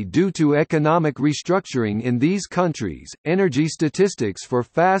 1990 due to economic restructuring in these countries. Energy statistics for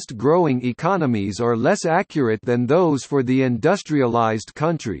fast-growing economies are less accurate than those for the industrialized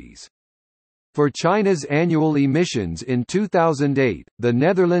countries. For China's annual emissions in 2008, the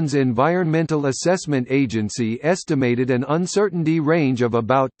Netherlands Environmental Assessment Agency estimated an uncertainty range of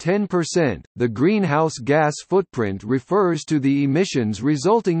about 10%. The greenhouse gas footprint refers to the emissions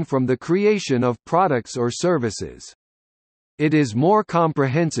resulting from the creation of products or services. It is more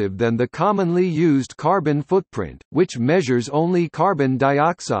comprehensive than the commonly used carbon footprint, which measures only carbon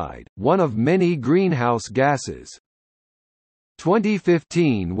dioxide, one of many greenhouse gases.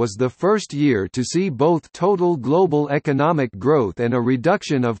 2015 was the first year to see both total global economic growth and a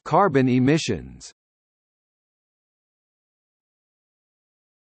reduction of carbon emissions.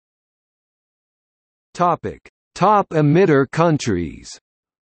 Topic: Top emitter countries.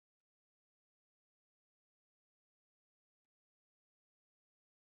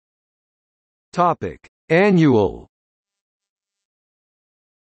 Topic: Annual.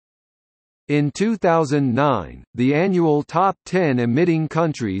 In 2009, the annual top 10 emitting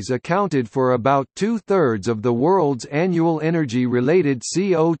countries accounted for about two-thirds of the world's annual energy-related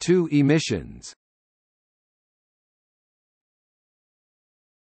CO2 emissions.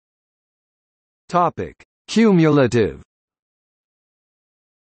 Topic: Cumulative.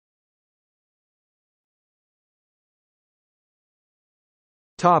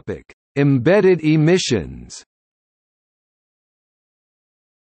 Topic: Embedded emissions.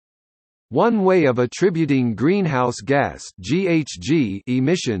 One way of attributing greenhouse gas (GHG)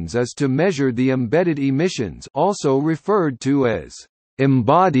 emissions is to measure the embedded emissions, also referred to as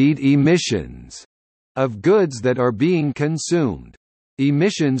embodied emissions, of goods that are being consumed.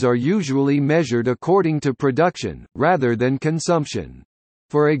 Emissions are usually measured according to production, rather than consumption.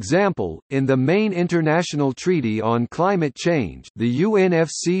 For example, in the main international treaty on climate change, the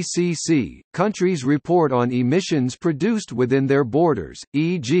UNFCCC, countries report on emissions produced within their borders,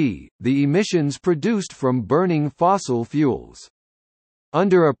 e.g., the emissions produced from burning fossil fuels.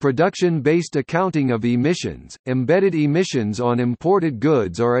 Under a production-based accounting of emissions, embedded emissions on imported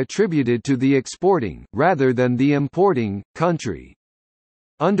goods are attributed to the exporting, rather than the importing, country.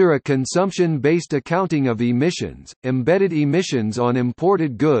 Under a consumption-based accounting of emissions, embedded emissions on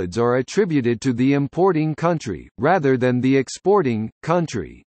imported goods are attributed to the importing country, rather than the exporting,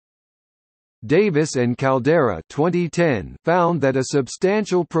 country. Davis and Caldera 2010 found that a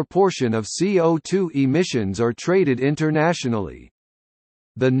substantial proportion of CO2 emissions are traded internationally.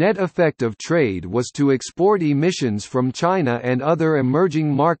 The net effect of trade was to export emissions from China and other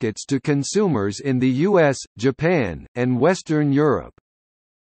emerging markets to consumers in the US, Japan, and Western Europe.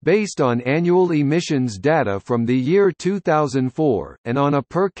 Based on annual emissions data from the year 2004, and on a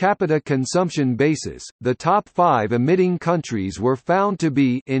per capita consumption basis, the top 5 emitting countries were found to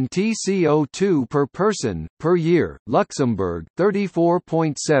be in TCO2 per person, per year: Luxembourg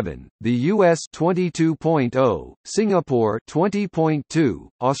 34.7, the US 22.0, Singapore 20.2,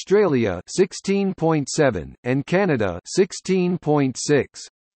 Australia 16.7, and Canada 16.6.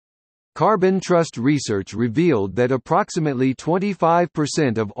 Carbon Trust research revealed that approximately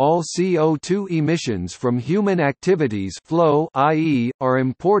 25% of all CO2 emissions from human activities flow, i.e., are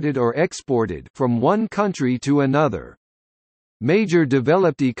imported or exported from one country to another. Major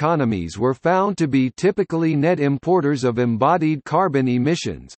developed economies were found to be typically net importers of embodied carbon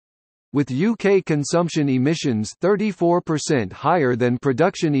emissions, with UK consumption emissions 34% higher than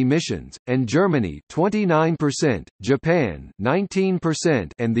production emissions, and Germany 29%, Japan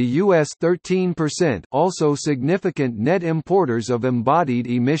 19%, and the US 13% also significant net importers of embodied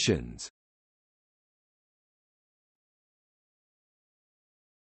emissions.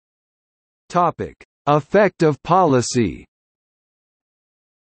 Topic: Effect of policy.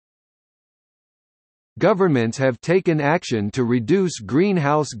 Governments have taken action to reduce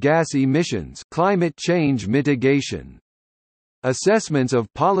greenhouse gas emissions, climate change mitigation. Assessments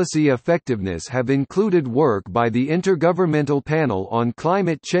of policy effectiveness have included work by the Intergovernmental Panel on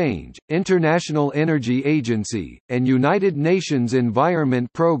Climate Change, International Energy Agency, and United Nations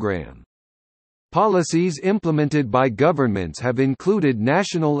Environment Programme. Policies implemented by governments have included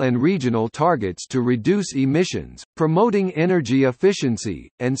national and regional targets to reduce emissions, promoting energy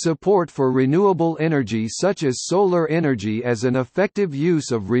efficiency, and support for renewable energy such as solar energy as an effective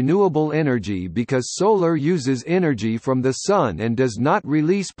use of renewable energy because solar uses energy from the sun and does not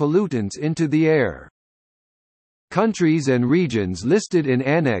release pollutants into the air. Countries and regions listed in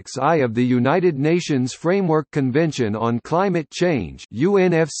Annex I of the United Nations Framework Convention on Climate Change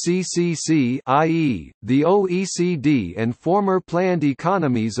 (UNFCCC), i.e., the OECD and former planned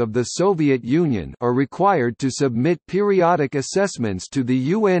economies of the Soviet Union, are required to submit periodic assessments to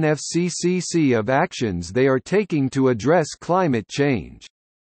the UNFCCC of actions they are taking to address climate change.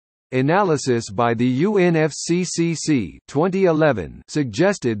 Analysis by the UNFCCC 2011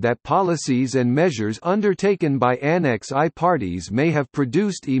 suggested that policies and measures undertaken by Annex I parties may have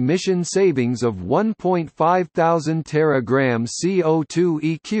produced emission savings of 1.5 thousand teragrams CO2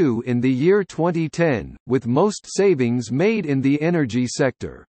 eq in the year 2010, with most savings made in the energy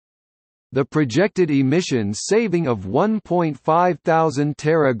sector. The projected emissions saving of 1.5 thousand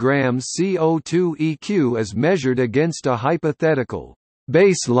teragrams CO2 eq is measured against a hypothetical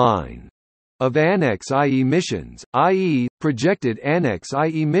baseline of Annex I emissions, i.e., projected Annex I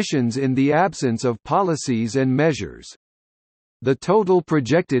emissions in the absence of policies and measures. The total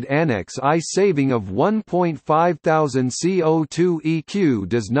projected Annex I saving of 1.5 thousand CO2 eq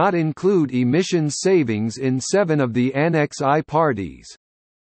does not include emissions savings in 7 of the Annex I parties.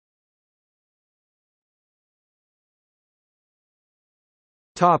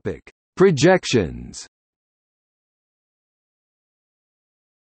 Projections.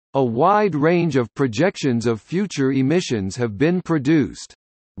 A wide range of projections of future emissions have been produced.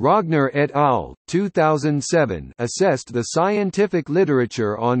 Rogner et al. 2007 assessed the scientific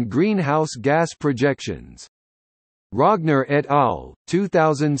literature on greenhouse gas projections. Rogner et al.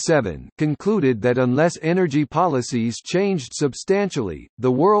 2007 concluded that unless energy policies changed substantially,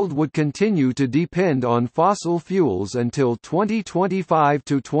 the world would continue to depend on fossil fuels until 2025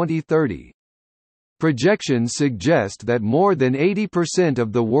 to 2030. Projections suggest that more than 80%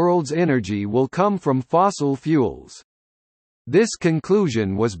 of the world's energy will come from fossil fuels. This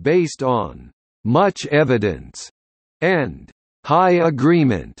conclusion was based on much evidence and high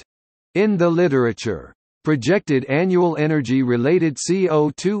agreement in the literature. Projected annual energy-related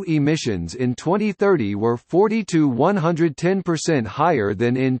CO2 emissions in 2030 were 40 to 110% higher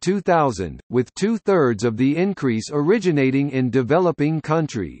than in 2000, with two-thirds of the increase originating in developing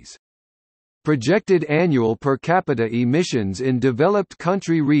countries. Projected annual per capita emissions in developed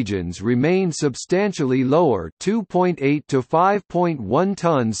country regions remain substantially lower 2.8 to 5.1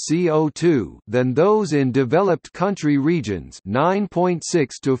 tons CO2 than those in developed country regions 9.6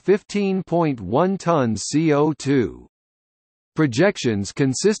 to 15.1 tons CO2. Projections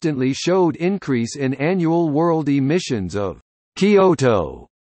consistently showed increase in annual world emissions of Kyoto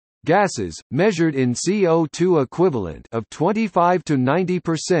gases, measured in CO2 equivalent, of 25 to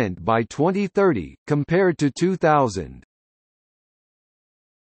 90% by 2030, compared to 2000.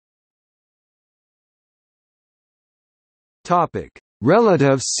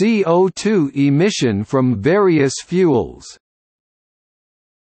 Relative CO2 emission from various fuels.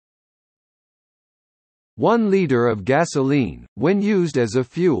 1 liter of gasoline, when used as a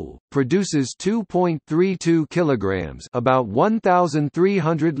fuel, produces 2.32 kilograms, about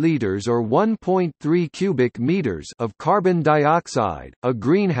 1,300 liters or 1.3 cubic meters of carbon dioxide, a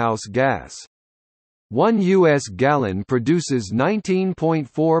greenhouse gas. 1 U.S. gallon produces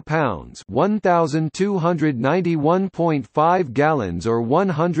 19.4 pounds, 1,291.5 gallons or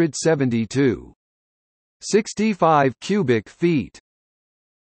 172.65 cubic feet.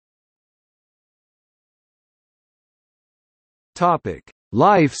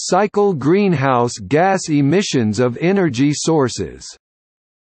 Life cycle greenhouse gas emissions of energy sources.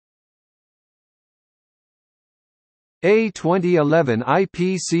 A 2011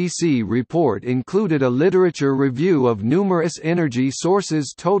 IPCC report included a literature review of numerous energy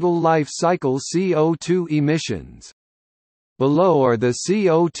sources' total life cycle CO2 emissions. Below are the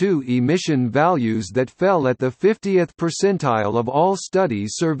CO2 emission values that fell at the 50th percentile of all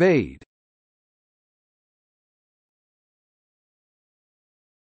studies surveyed.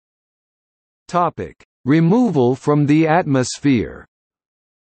 Removal from the atmosphere.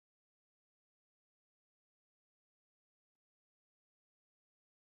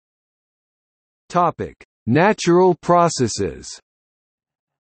 Natural processes.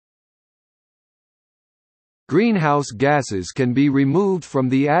 Greenhouse gases can be removed from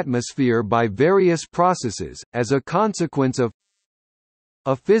the atmosphere by various processes, as a consequence of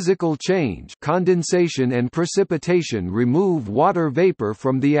a physical change. Condensation and precipitation remove water vapor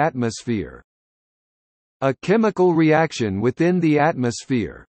from the atmosphere. A chemical reaction within the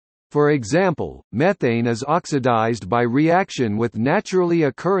atmosphere. For example, methane is oxidized by reaction with naturally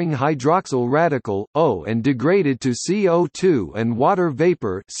occurring hydroxyl radical, O, and degraded to CO2, and water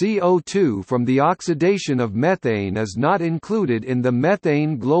vapor CO2 from the oxidation of methane is not included in the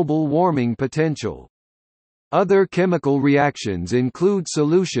methane global warming potential. Other chemical reactions include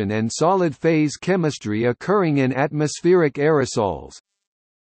solution and solid phase chemistry occurring in atmospheric aerosols.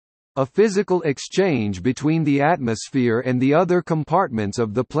 A physical exchange between the atmosphere and the other compartments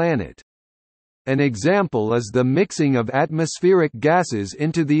of the planet. An example is the mixing of atmospheric gases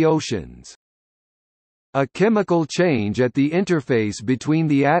into the oceans. A chemical change at the interface between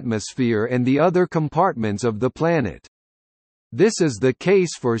the atmosphere and the other compartments of the planet. This is the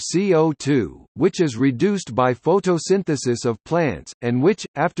case for CO2, which is reduced by photosynthesis of plants, and which,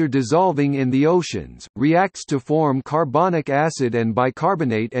 after dissolving in the oceans, reacts to form carbonic acid and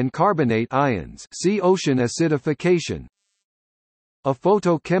bicarbonate and carbonate ions. See ocean acidification. A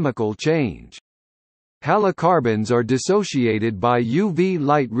photochemical change. Halocarbons are dissociated by UV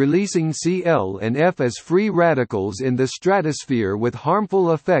light, releasing Cl and F as free radicals in the stratosphere with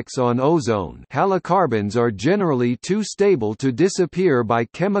harmful effects on ozone. Halocarbons are generally too stable to disappear by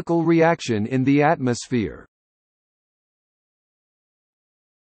chemical reaction in the atmosphere.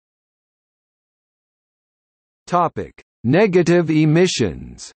 Topic: Negative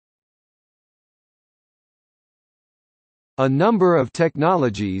emissions. A number of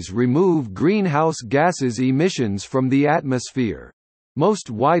technologies remove greenhouse gases emissions from the atmosphere.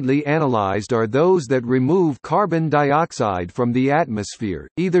 Most widely analyzed are those that remove carbon dioxide from the atmosphere,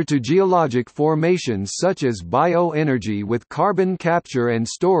 either to geologic formations such as bioenergy with carbon capture and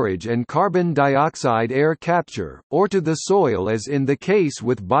storage and carbon dioxide air capture, or to the soil as in the case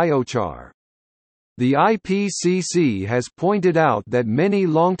with biochar. The IPCC has pointed out that many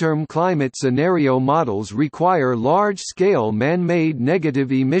long-term climate scenario models require large-scale man-made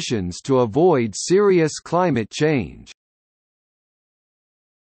negative emissions to avoid serious climate change.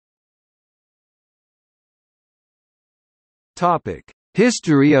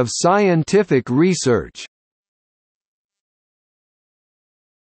 History of scientific research.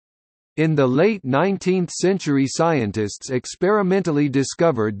 In the late 19th century, scientists experimentally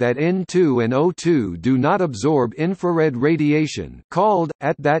discovered that N2 and O2 do not absorb infrared radiation, called,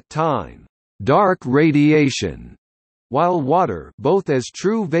 at that time, dark radiation, while water, both as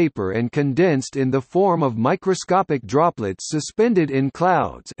true vapor and condensed in the form of microscopic droplets suspended in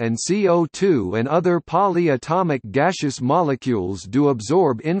clouds, and CO2 and other polyatomic gaseous molecules do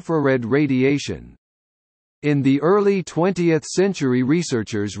absorb infrared radiation. In the early 20th century,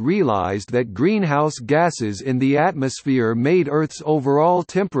 researchers realized that greenhouse gases in the atmosphere made Earth's overall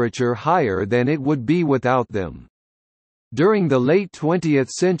temperature higher than it would be without them. During the late 20th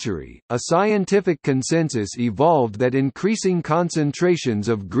century, a scientific consensus evolved that increasing concentrations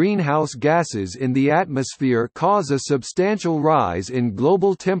of greenhouse gases in the atmosphere cause a substantial rise in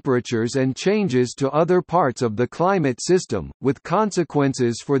global temperatures and changes to other parts of the climate system, with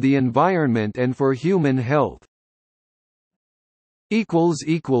consequences for the environment and for human health.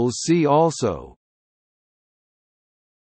 See also